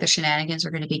feel like the shenanigans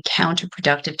are going to be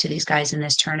counterproductive to these guys in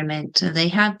this tournament. They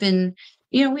have been,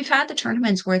 we've had the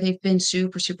tournaments where they've been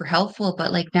super, super helpful,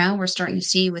 but like now we're starting to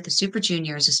see with the Super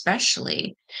Juniors,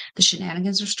 especially, the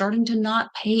shenanigans are starting to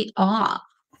not pay off.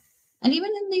 And even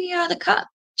in the cup,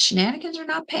 shenanigans are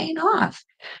not paying off.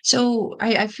 So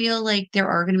I feel like there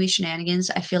are going to be shenanigans.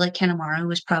 I feel like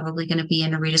Kanemaru is probably going to be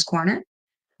in Narita's corner.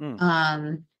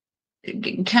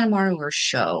 Kanemaru or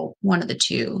Sho, one of the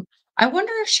two. I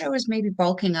wonder if Sho is maybe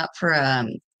bulking up for a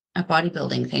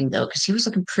bodybuilding thing though, because he was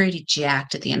looking pretty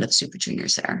jacked at the end of the Super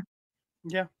Juniors there.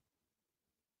 Yeah,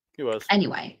 he was.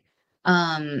 Anyway,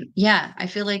 yeah, I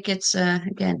feel like it's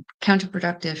again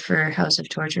counterproductive for House of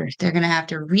Torture. They're gonna have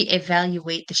to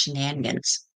reevaluate the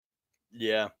shenanigans.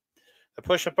 Yeah, the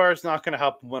push-up bar is not going to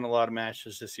help win a lot of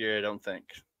matches this year, I don't think.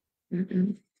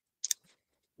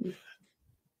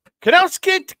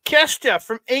 Konosuke Takeshita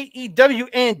from AEW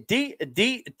and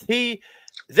DDT.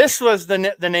 This was the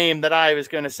name that I was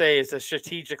going to say is a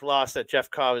strategic loss that Jeff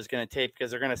Cobb is going to take,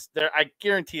 because I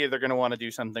guarantee you they're going to want to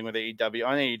do something with AEW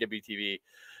on AEW TV.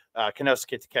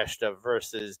 Konosuke Takeshita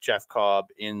versus Jeff Cobb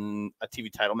in a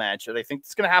TV title match, and I think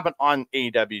it's going to happen on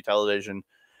AEW television.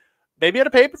 Maybe at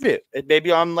a pay-per-view. It may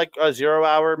be on like a 0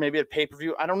 hour, maybe at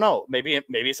pay-per-view. I don't know. Maybe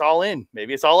it's all in.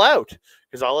 Maybe it's all out,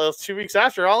 because all else 2 weeks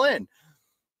after, all in.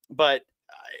 But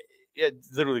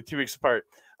it's literally 2 weeks apart.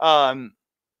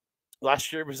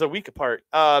 Last year was a week apart.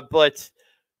 But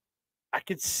I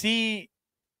could see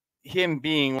him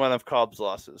being one of Cobb's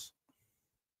losses.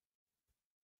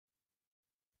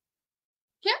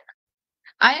 Yeah,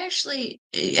 I actually,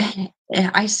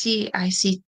 I see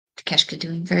Takeshita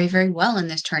doing very, very well in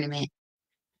this tournament.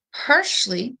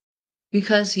 Partially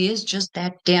because he is just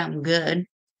that damn good,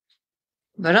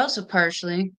 but also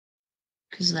partially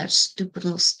because of that stupid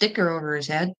little sticker over his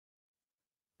head.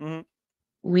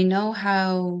 We know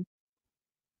how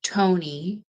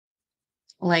Tony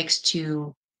likes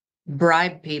to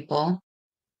bribe people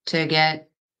to get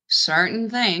certain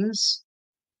things.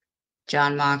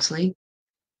 Jon Moxley.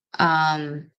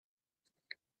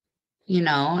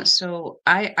 So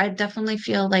I definitely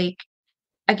feel like,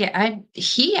 again,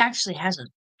 he actually has a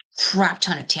crap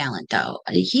ton of talent, though.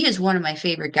 He is one of my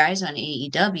favorite guys on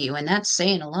AEW, and that's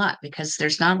saying a lot because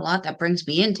there's not a lot that brings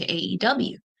me into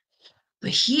AEW.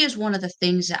 But he is one of the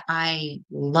things that I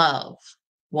love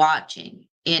watching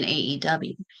in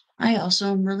AEW. I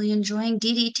also am really enjoying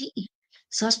DDT,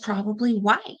 so that's probably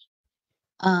why.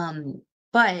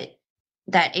 But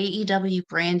that AEW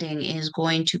branding is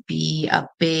going to be a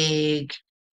big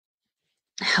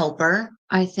helper,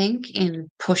 I think, in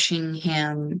pushing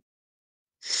him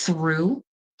through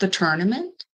the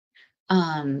tournament.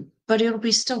 But it'll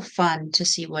be still fun to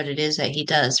see what it is that he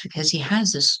does, because he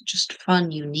has this just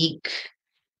fun, unique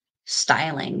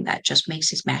styling that just makes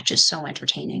his matches so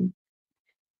entertaining.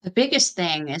 The biggest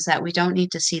thing is that we don't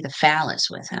need to see the phallus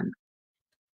with him.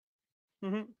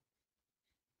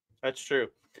 That's true.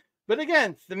 But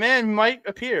again, the man might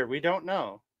appear. We don't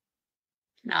know.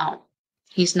 No,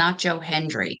 he's not Joe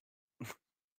Hendry.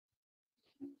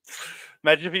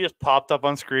 Imagine if he just popped up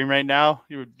on screen right now.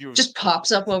 You just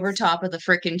pops up over top of the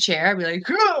freaking chair. I'd be like,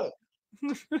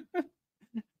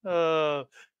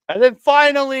 and then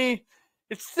finally,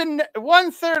 it's the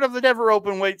 1/3 of the Never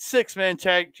Open Weight 6-man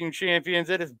tag team champions.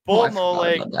 It is Bull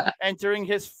Noleg entering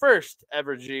his first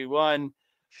ever G1.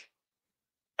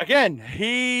 Again,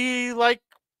 he, like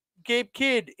Gabe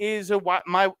Kidd, is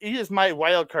my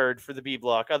wild card for the B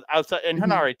block outside, and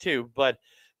Henare too. But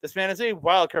this man is a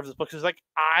wild card for this book. It's like,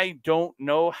 I don't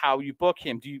know how you book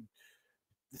him.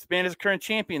 This man is a current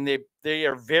champion. They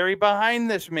are very behind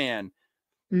this man.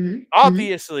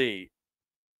 Obviously.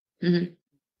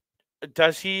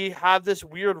 Does he have this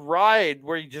weird ride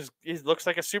where he looks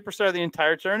like a superstar the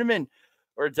entire tournament?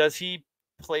 Or does he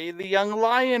play the young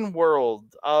lion world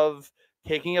of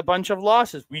taking a bunch of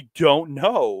losses? We don't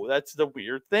know. That's the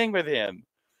weird thing with him.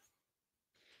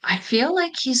 I feel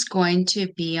like he's going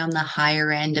to be on the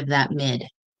higher end of that mid.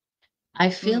 I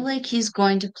feel like he's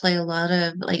going to play a lot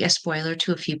of like a spoiler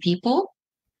to a few people,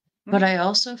 but I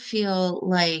also feel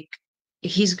like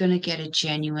he's going to get a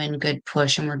genuine good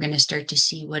push, and we're going to start to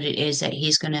see what it is that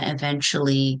he's going to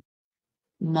eventually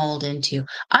mold into.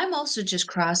 I'm also just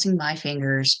crossing my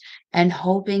fingers and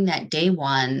hoping that day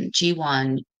one,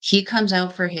 G1, he comes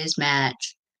out for his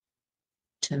match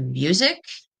to music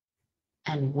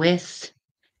and with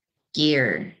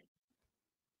gear.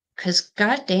 Because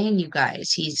god dang, you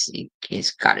guys, he's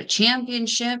got a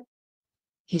championship.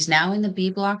 He's now in the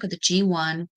B block of the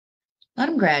G1. Let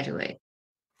him graduate.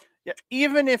 Yeah,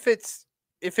 even if it's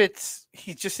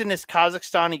he's just in his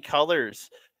Kazakhstani colors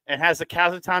and has the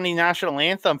Kazakhstani national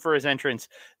anthem for his entrance,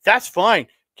 that's fine.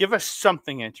 Give us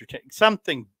something entertaining,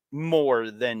 something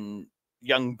more than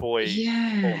young boy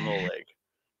pulling no leg.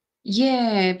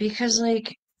 Yeah, because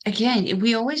like again,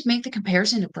 we always make the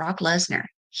comparison to Brock Lesnar.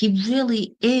 He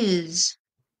really is,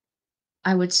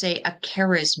 I would say, a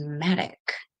charismatic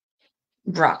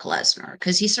Brock Lesnar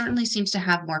because he certainly seems to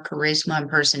have more charisma and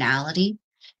personality.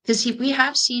 Because we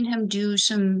have seen him do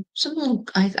some little,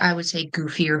 I would say,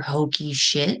 goofier, hokey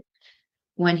shit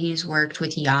when he's worked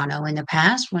with Yano in the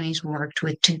past, when he's worked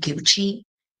with Taguchi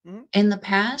in the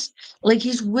past. Like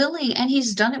he's willing, and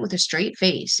he's done it with a straight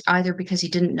face, either because he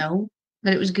didn't know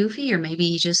that it was goofy, or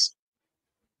maybe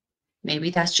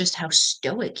that's just how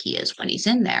stoic he is when he's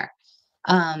in there.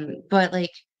 But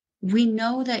like we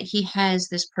know that he has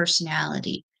this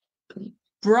personality.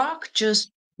 Brock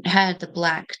just had the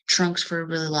black trunks for a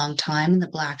really long time and the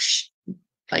black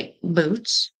like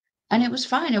boots, and it was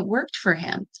fine. It worked for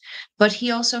him. But he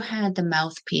also had the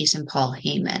mouthpiece in Paul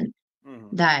Heyman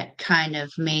that kind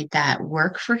of made that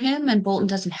work for him, and Bolton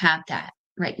doesn't have that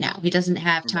right now. He doesn't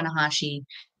have Tanahashi,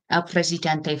 El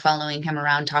Presidente, following him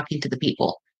around talking to the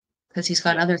people because he's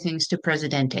got other things to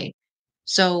Presidente.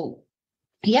 So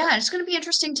yeah, it's going to be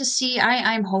interesting to see.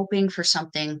 I'm hoping for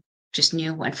something just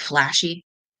new and flashy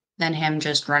than him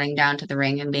just running down to the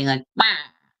ring and being like, bah!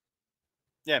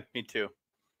 Yeah, me too.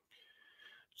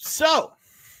 So,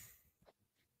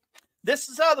 this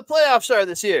is how the playoffs are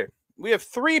this year. We have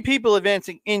 3 people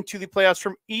advancing into the playoffs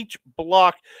from each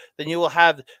block. Then you will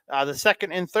have the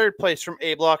second and third place from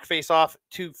A block face off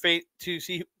to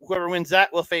see whoever wins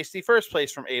that will face the first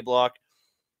place from A block.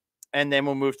 And then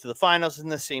we'll move to the finals,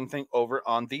 and the same thing over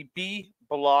on the B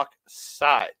block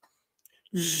side.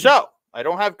 So, I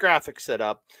don't have graphics set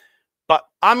up, but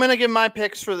I'm going to give my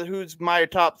picks for who's my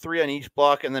top 3 on each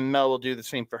block, and then Mel will do the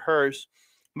same for hers.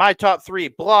 My top 3,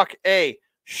 block A,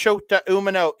 Shota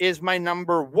Umino is my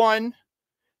number 1.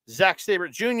 Zack Sabre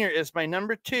Jr. is my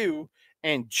number 2.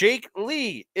 And Jake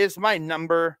Lee is my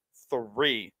number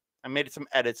 3. I made some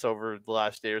edits over the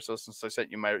last day or so since I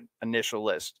sent you my initial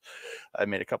list. I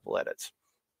made a couple edits.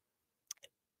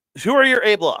 Who are your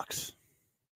A blocks?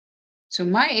 So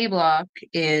my A block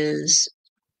is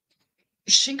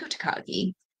Shingo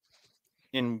Takagi.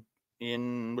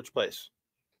 In which place?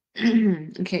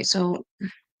 Okay, so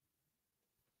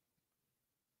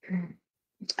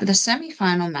the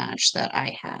semifinal match that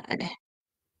I had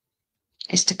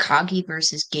is Takagi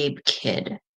versus Gabe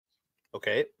Kidd.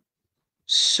 Okay.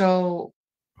 So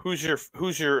who's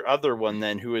your other one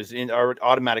then? Who is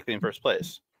automatically in first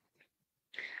place?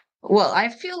 Well, I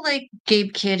feel like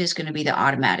Gabe Kidd is going to be the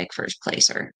automatic first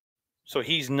placer. So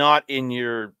he's not in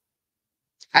your.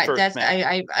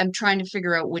 I'm trying to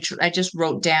figure out which. I just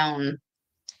wrote down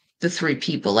the 3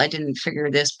 people. I didn't figure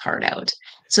this part out.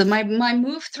 So my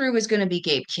move through is going to be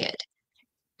Gabe Kidd.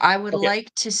 I would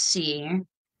like to see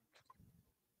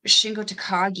Shingo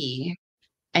Takagi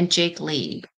and Jake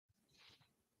Lee.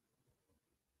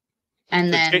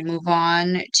 And then move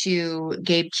on to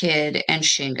Gabe Kidd and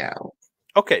Shingo.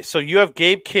 Okay, so you have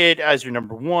Gabe Kidd as your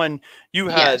number 1. You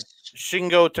had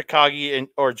Shingo Takagi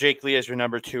or Jake Lee as your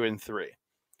number 2 and 3.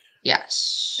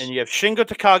 Yes. And you have Shingo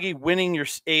Takagi winning your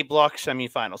A block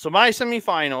semifinal. So my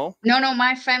semifinal. No,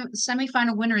 my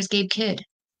semifinal winner is Gabe Kidd.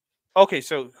 Okay,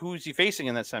 so who's he facing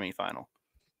in that semifinal?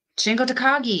 Shingo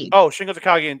Takagi. Oh, Shingo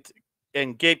Takagi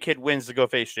and Gabe Kidd wins to go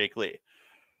face Jake Lee.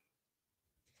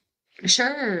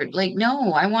 Sure. Like,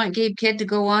 no, I want Gabe Kidd to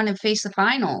go on and face the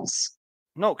finals.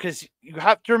 No, because you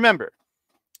have to remember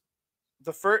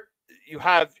the first. You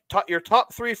have your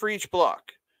top 3 for each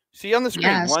block. See on the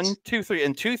screen, 1, 2, 3,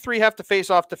 and 2, 3 have to face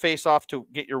off to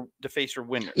get to face your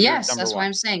winner. Yes, that's why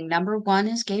I'm saying number 1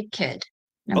 is Gabe Kidd.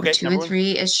 Number 2 and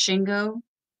 3 is Shingo,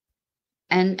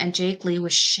 and Jake Lee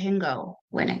with Shingo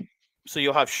winning. So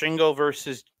you'll have Shingo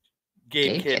versus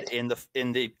Gabe Kidd in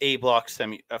the A block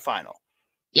final.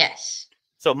 Yes.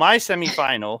 So my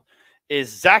semifinal is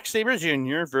Zack Sabre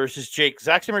Jr. versus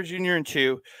Zack Sabre Jr. in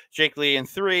 2, Jake Lee in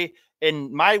 3,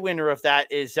 And my winner of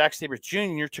that is Zack Sabre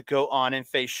Jr. to go on and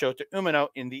face Shota Umino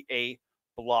in the A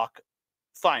block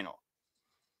final.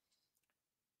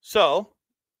 So,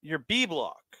 your B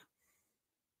block.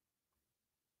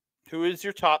 Who is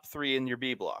your top 3 in your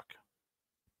B block?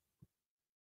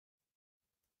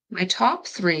 My top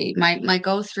 3, my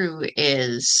go-through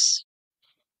is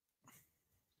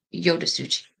Yota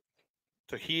Tsuji.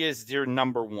 So he is your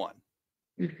number 1.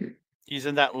 Mm-hmm. He's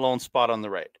in that lone spot on the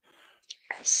right.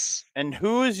 Yes. And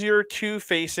who is your 2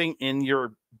 facing in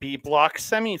your B block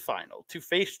semifinal to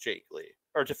face Jake Lee?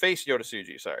 Or to face Yota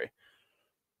Tsuji, sorry.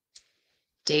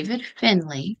 David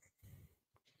Finlay.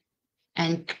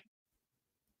 And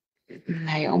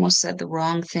I almost said the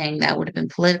wrong thing. That would have been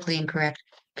politically incorrect.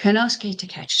 Konosuke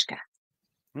Takeshita.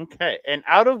 Okay. And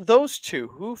out of those 2,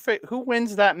 who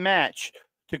wins that match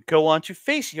to go on to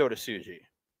face Yota Tsuji?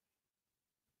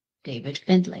 David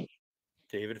Finlay.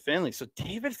 David Finlay. So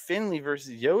David Finlay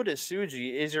versus Yota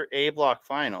Tsuji is your A block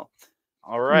final.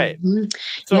 All right. Mm-hmm.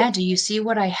 So, yeah, do you see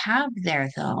what I have there,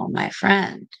 though, my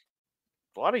friend?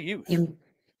 A lot of youth.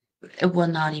 Well,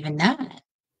 not even that.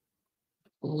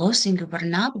 Los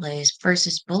Ingobernables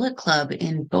versus Bullet Club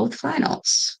in both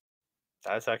finals.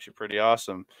 That's actually pretty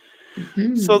awesome.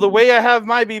 Mm-hmm. So the way I have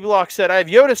my B block set, I have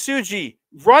Yota Tsuji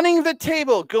running the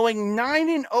table, going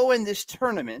 9-0 in this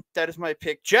tournament. That is my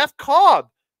pick. Jeff Cobb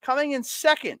coming in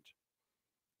second,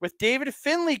 with David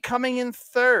Finlay coming in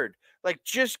third. Like,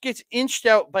 just gets inched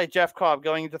out by Jeff Cobb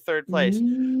going into third place.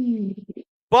 Mm-hmm.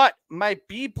 But my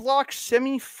B block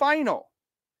semifinal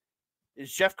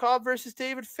is Jeff Cobb versus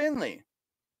David Finlay,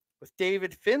 with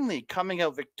David Finlay coming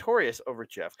out victorious over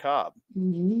Jeff Cobb.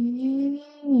 Mm-hmm.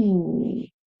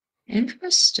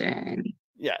 Interesting.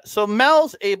 Yeah. So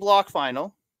Mel's A block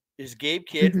final is Gabe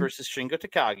Kidd Mm-hmm. versus Shingo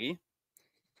Takagi.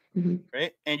 Mm-hmm.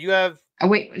 Right? And you have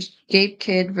Gabe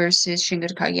Kidd versus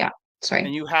Shingo Takagi. Yeah. Sorry.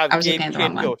 And you have I was Gabe looking at the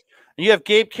Kidd wrong one. And you have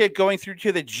Gabe Kidd going through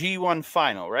to the G1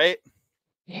 final, right?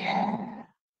 Yeah.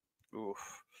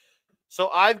 Oof. So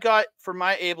I've got for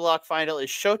my A block final is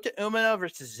Shota Umino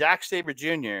versus Zack Sabre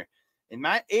Jr. And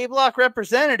my A block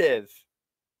representative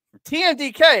for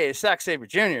TMDK is Zack Sabre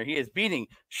Jr. He is beating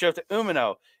Shota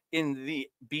Umino in the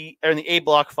A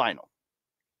block final.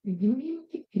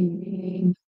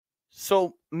 Mm-hmm.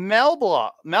 So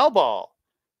Melball,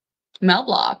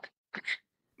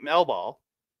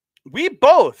 we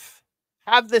both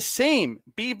have the same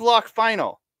B block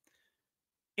final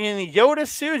in Yota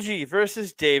Tsuji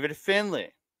versus David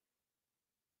Finlay.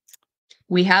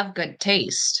 We have good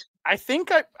taste. I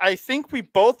think we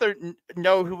both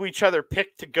know who each other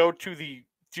picked to go to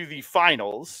the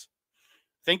finals.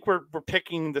 I think we're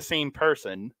picking the same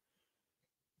person.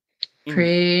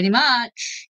 Pretty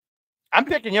much. I'm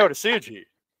picking Yota Tsuji.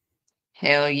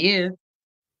 Hell yeah.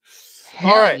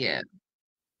 Yeah.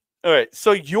 All right.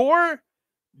 So your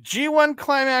G1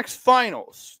 Climax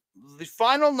finals, the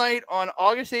final night on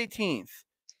August 18th,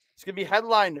 it's going to be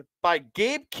headlined by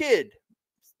Gabe Kidd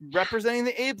representing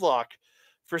the A block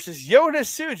versus Yota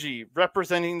Tsuji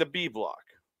representing the B block.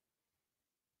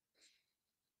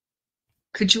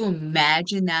 Could you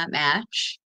imagine that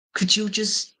match? Could you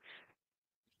just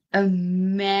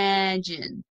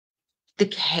imagine the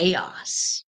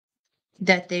chaos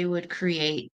that they would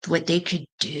create, what they could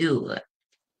do?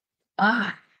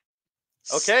 Okay.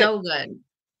 So good.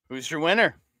 Who's your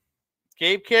winner?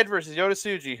 Gabe Kidd versus Yota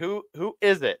Tsuji. Who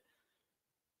is it?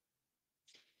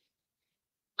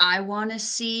 I want to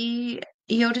see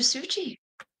Yota Tsuji.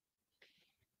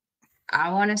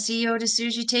 I want to see Yota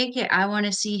Tsuji take it. I want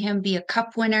to see him be a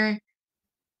cup winner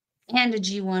and a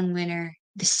G1 winner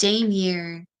the same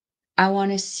year. I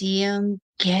want to see him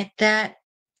get that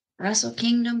Wrestle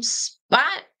Kingdom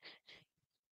spot.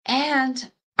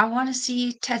 And I want to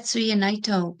see Tetsuya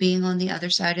Naito being on the other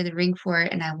side of the ring for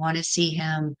it. And I want to see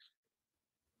him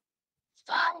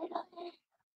finally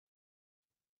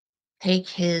take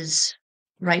his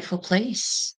rightful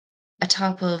place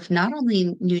atop of not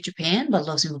only New Japan, but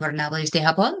Los Ingobernables de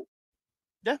Japón.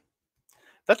 Yeah,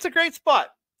 that's a great spot.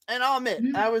 And I'll admit,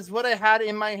 that was what I had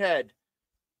in my head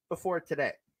before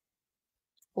today.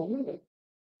 Ooh.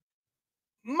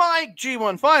 My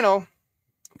G1 final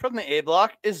from the A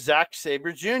block is Zack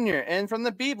Sabre Jr. And from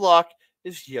the B block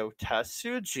is Yota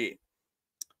Tsuji.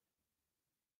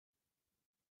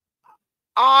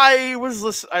 I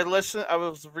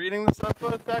was reading this up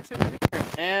about Zack Sabre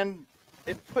Jr. and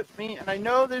it put me, and I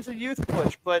know there's a youth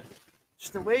push, but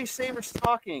just the way Sabre's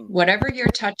talking. Whatever you're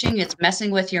touching, it's messing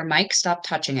with your mic. Stop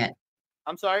touching it.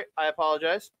 I'm sorry. I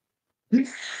apologize.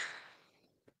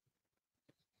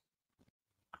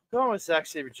 Going with Zack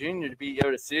Sabre Jr. to beat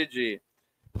Yota Tsuji.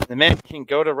 The man can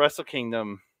go to Wrestle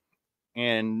Kingdom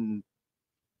and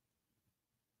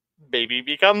maybe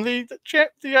become the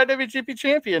IWGP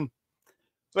champion.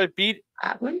 But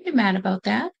I wouldn't be mad about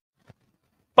that.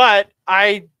 But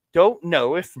I don't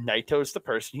know if Naito's the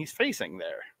person he's facing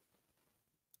there.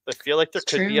 I feel like there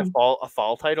could be a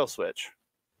fall title switch.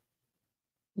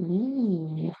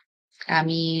 Ooh. I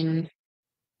mean,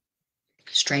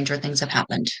 stranger things have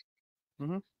happened.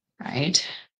 Mm-hmm. Right?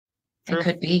 True. It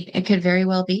could be. It could very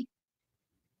well be.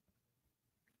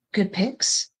 Good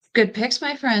picks. Good picks,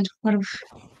 my friend. What do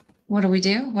we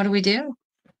do? What do we do?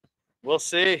 We'll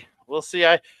see. We'll see.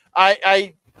 I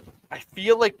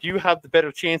feel like you have the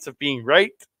better chance of being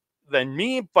right than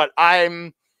me, but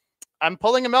I'm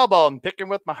pulling a Melball and picking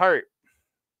with my heart.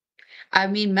 I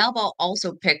mean, Melball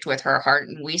also picked with her heart,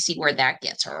 and we see where that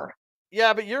gets her.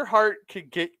 Yeah, but your heart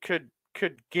could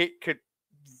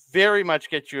very much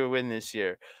get you a win this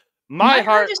year. My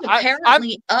heart is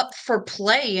apparently up for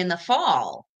play in the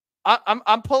fall.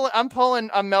 I'm pulling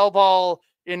a Melball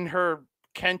in her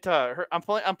Kenta. I'm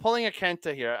pulling a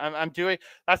Kenta here. I'm doing.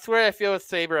 That's where I feel with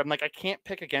Sabre. I'm like, I can't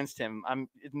pick against him.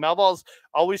 Melball's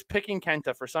always picking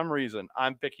Kenta for some reason.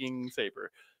 I'm picking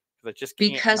Sabre because I just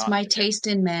can't. Because my taste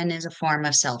in men is a form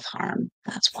of self-harm.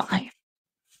 That's why.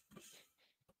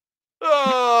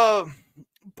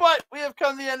 But we have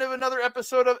come to the end of another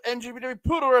episode of NJPW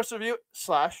Puroresu Review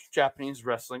 / Japanese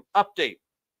Wrestling Update.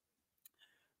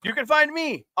 You can find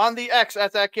me on the X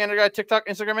at That Canada Guy, TikTok,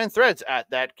 Instagram, and Threads at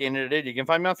That Canada Did. You can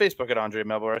find me on Facebook at Andre and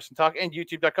Melball Wrestling Talk and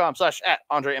YouTube.com / at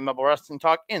Andre and Melball Wrestling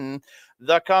Talk in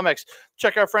the comics.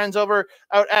 Check our friends out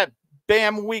at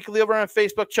BAM Weekly over on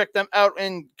Facebook. Check them out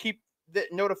and keep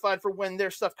notified for when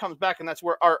their stuff comes back. And that's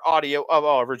where our audio of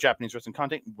all of our Japanese wrestling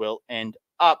content will end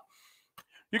up.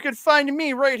 You can find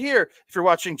me right here if you're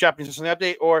watching Japanese Wrestling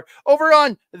Update or over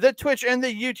on the Twitch and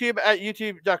the YouTube at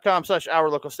youtube.com / our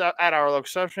local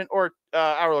establishment or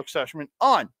our local establishment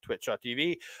on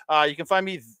twitch.tv. You can find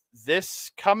me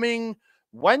this coming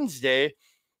Wednesday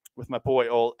with my boy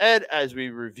Old Ed as we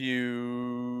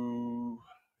review,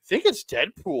 I think it's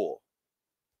Deadpool.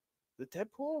 The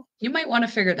Deadpool? You might want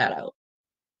to figure that out.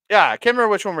 Yeah, I can't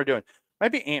remember which one we're doing.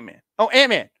 Might be Ant-Man. Oh,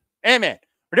 Ant-Man.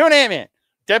 We're doing Ant-Man.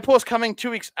 Deadpool's coming 2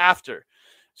 weeks after.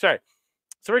 Sorry.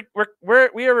 So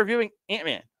we are reviewing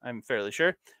Ant-Man, I'm fairly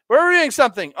sure. We're reviewing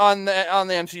something on the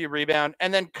MCU Rebound.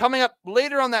 And then coming up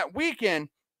later on that weekend,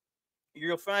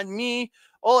 you'll find me,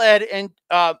 Old Ed, and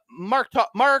Mark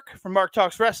from Mark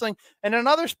Talks Wrestling, and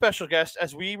another special guest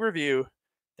as we review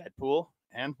Deadpool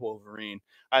and Wolverine,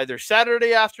 either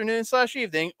Saturday afternoon /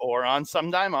 evening or on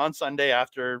sometime on Sunday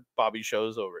after Bobby's show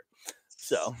is over.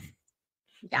 So,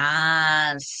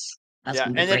 yes. That's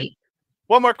gonna be great.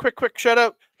 One more quick shout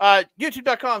out.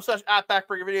 YouTube.com / at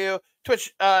Backbreaker Video,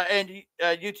 Twitch and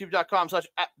YouTube.com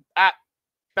 / at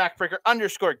Backbreaker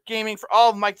 _gaming for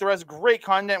all of Mike the Ref's great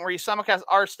content where he simulcasts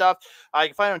our stuff. You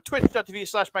can find him on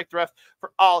twitch.tv / Mike the Ref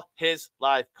for all his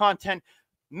live content.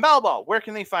 Melball, where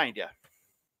can they find you?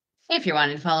 If you're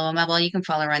wanting to follow Melball, you can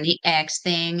follow her on the X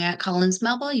thing at Collins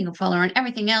Melball. You can follow her on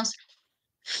everything else.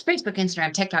 Facebook,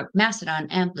 Instagram, TikTok, Mastodon,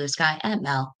 and Blue Sky at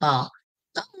Melball.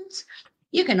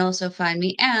 You can also find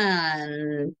me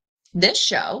on this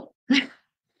show,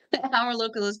 our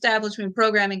local establishment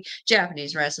programming,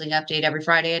 Japanese Wrestling Update every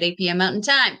Friday at 8 p.m. Mountain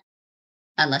Time,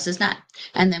 unless it's not.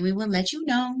 And then we will let you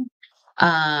know.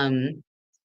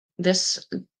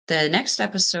 The next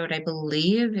episode, I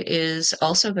believe, is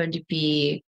also going to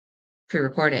be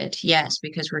pre-recorded. Yes,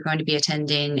 because we're going to be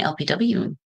attending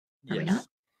LPW. Are we not?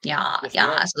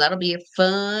 Yeah. So that'll be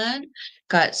fun.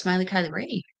 Got Smiley Kylie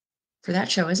Ray for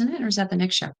that show, isn't it? Or is that the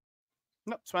next show?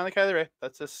 No, Smiley Kylie Ray.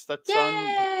 That's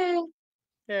Yay!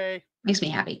 Yay. Makes me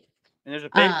happy. And there's a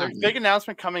big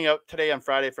announcement coming out today on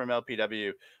Friday from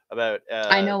LPW about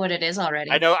I know what it is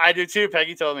already. I know, I do too.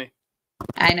 Peggy told me.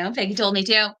 I know, Peggy told me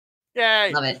too.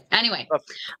 Yay. Love it. Anyway,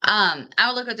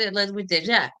 I'll look at the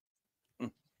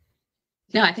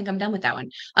No, I think I'm done with that one.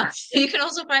 You can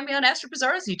also find me on Astro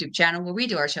Pizarro's YouTube channel where we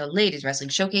do our show, Ladies Wrestling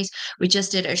Showcase. We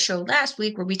just did a show last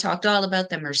week where we talked all about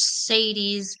the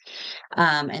Mercedes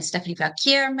and Stephanie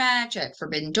Valkyrie match at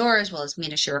Forbidden Door, as well as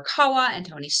Mina Shirakawa and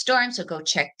Tony Storm. So go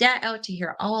check that out to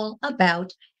hear all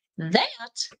about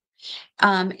that.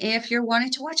 If you're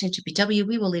wanting to watch NJPW,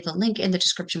 we will leave a link in the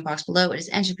description box below. It is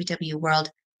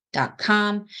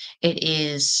njpwworld.com. It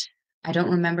is, I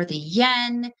don't remember the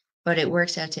yen, but it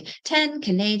works out to 10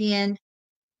 Canadian.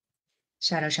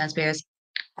 Shadow Sean Spears.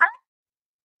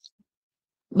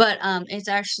 But it's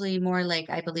actually more like,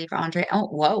 I believe, Andre.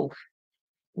 Oh,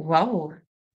 whoa.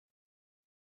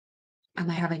 Am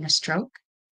I having a stroke?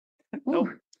 Nope.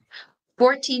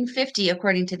 $14.50,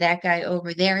 according to that guy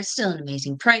over there. It's still an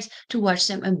amazing price to watch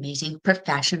some amazing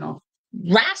professional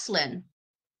wrestling.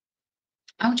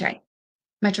 All right.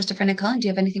 My trusted friend and Colin, do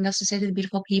you have anything else to say to the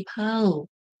beautiful people?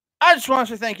 I just want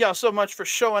to thank y'all so much for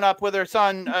showing up, whether it's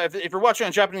on, if you're watching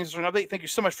on Japanese or an update, thank you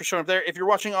so much for showing up there. If you're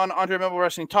watching on Andre Melball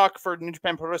Wrestling Talk for New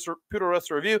Japan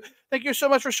Puroresu Review, thank you so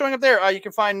much for showing up there. You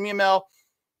can find me and Mel.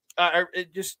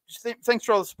 Thanks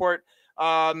for all the support.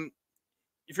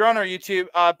 If you're on our YouTube,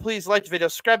 please like the video,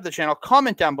 subscribe to the channel,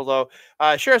 comment down below,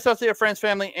 share us out to your friends,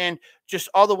 family, and just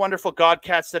all the wonderful God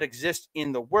cats that exist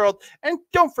in the world. And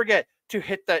don't forget to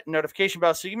hit that notification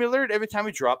bell so you can be alerted every time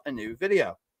we drop a new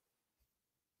video.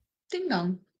 Ding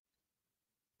dong.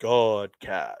 God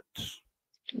cat.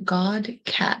 God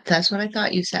cat. That's what I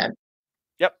thought you said.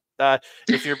 Yep.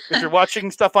 If you're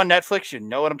watching stuff on Netflix, you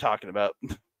know what I'm talking about.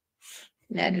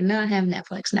 I do not have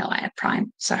Netflix. No, I have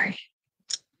Prime. Sorry.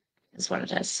 That's what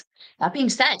it is. That being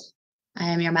said, I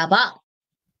am your Melball.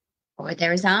 Over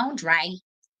there is Andre.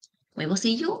 We will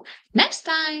see you next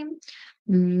time.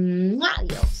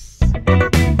 Adios.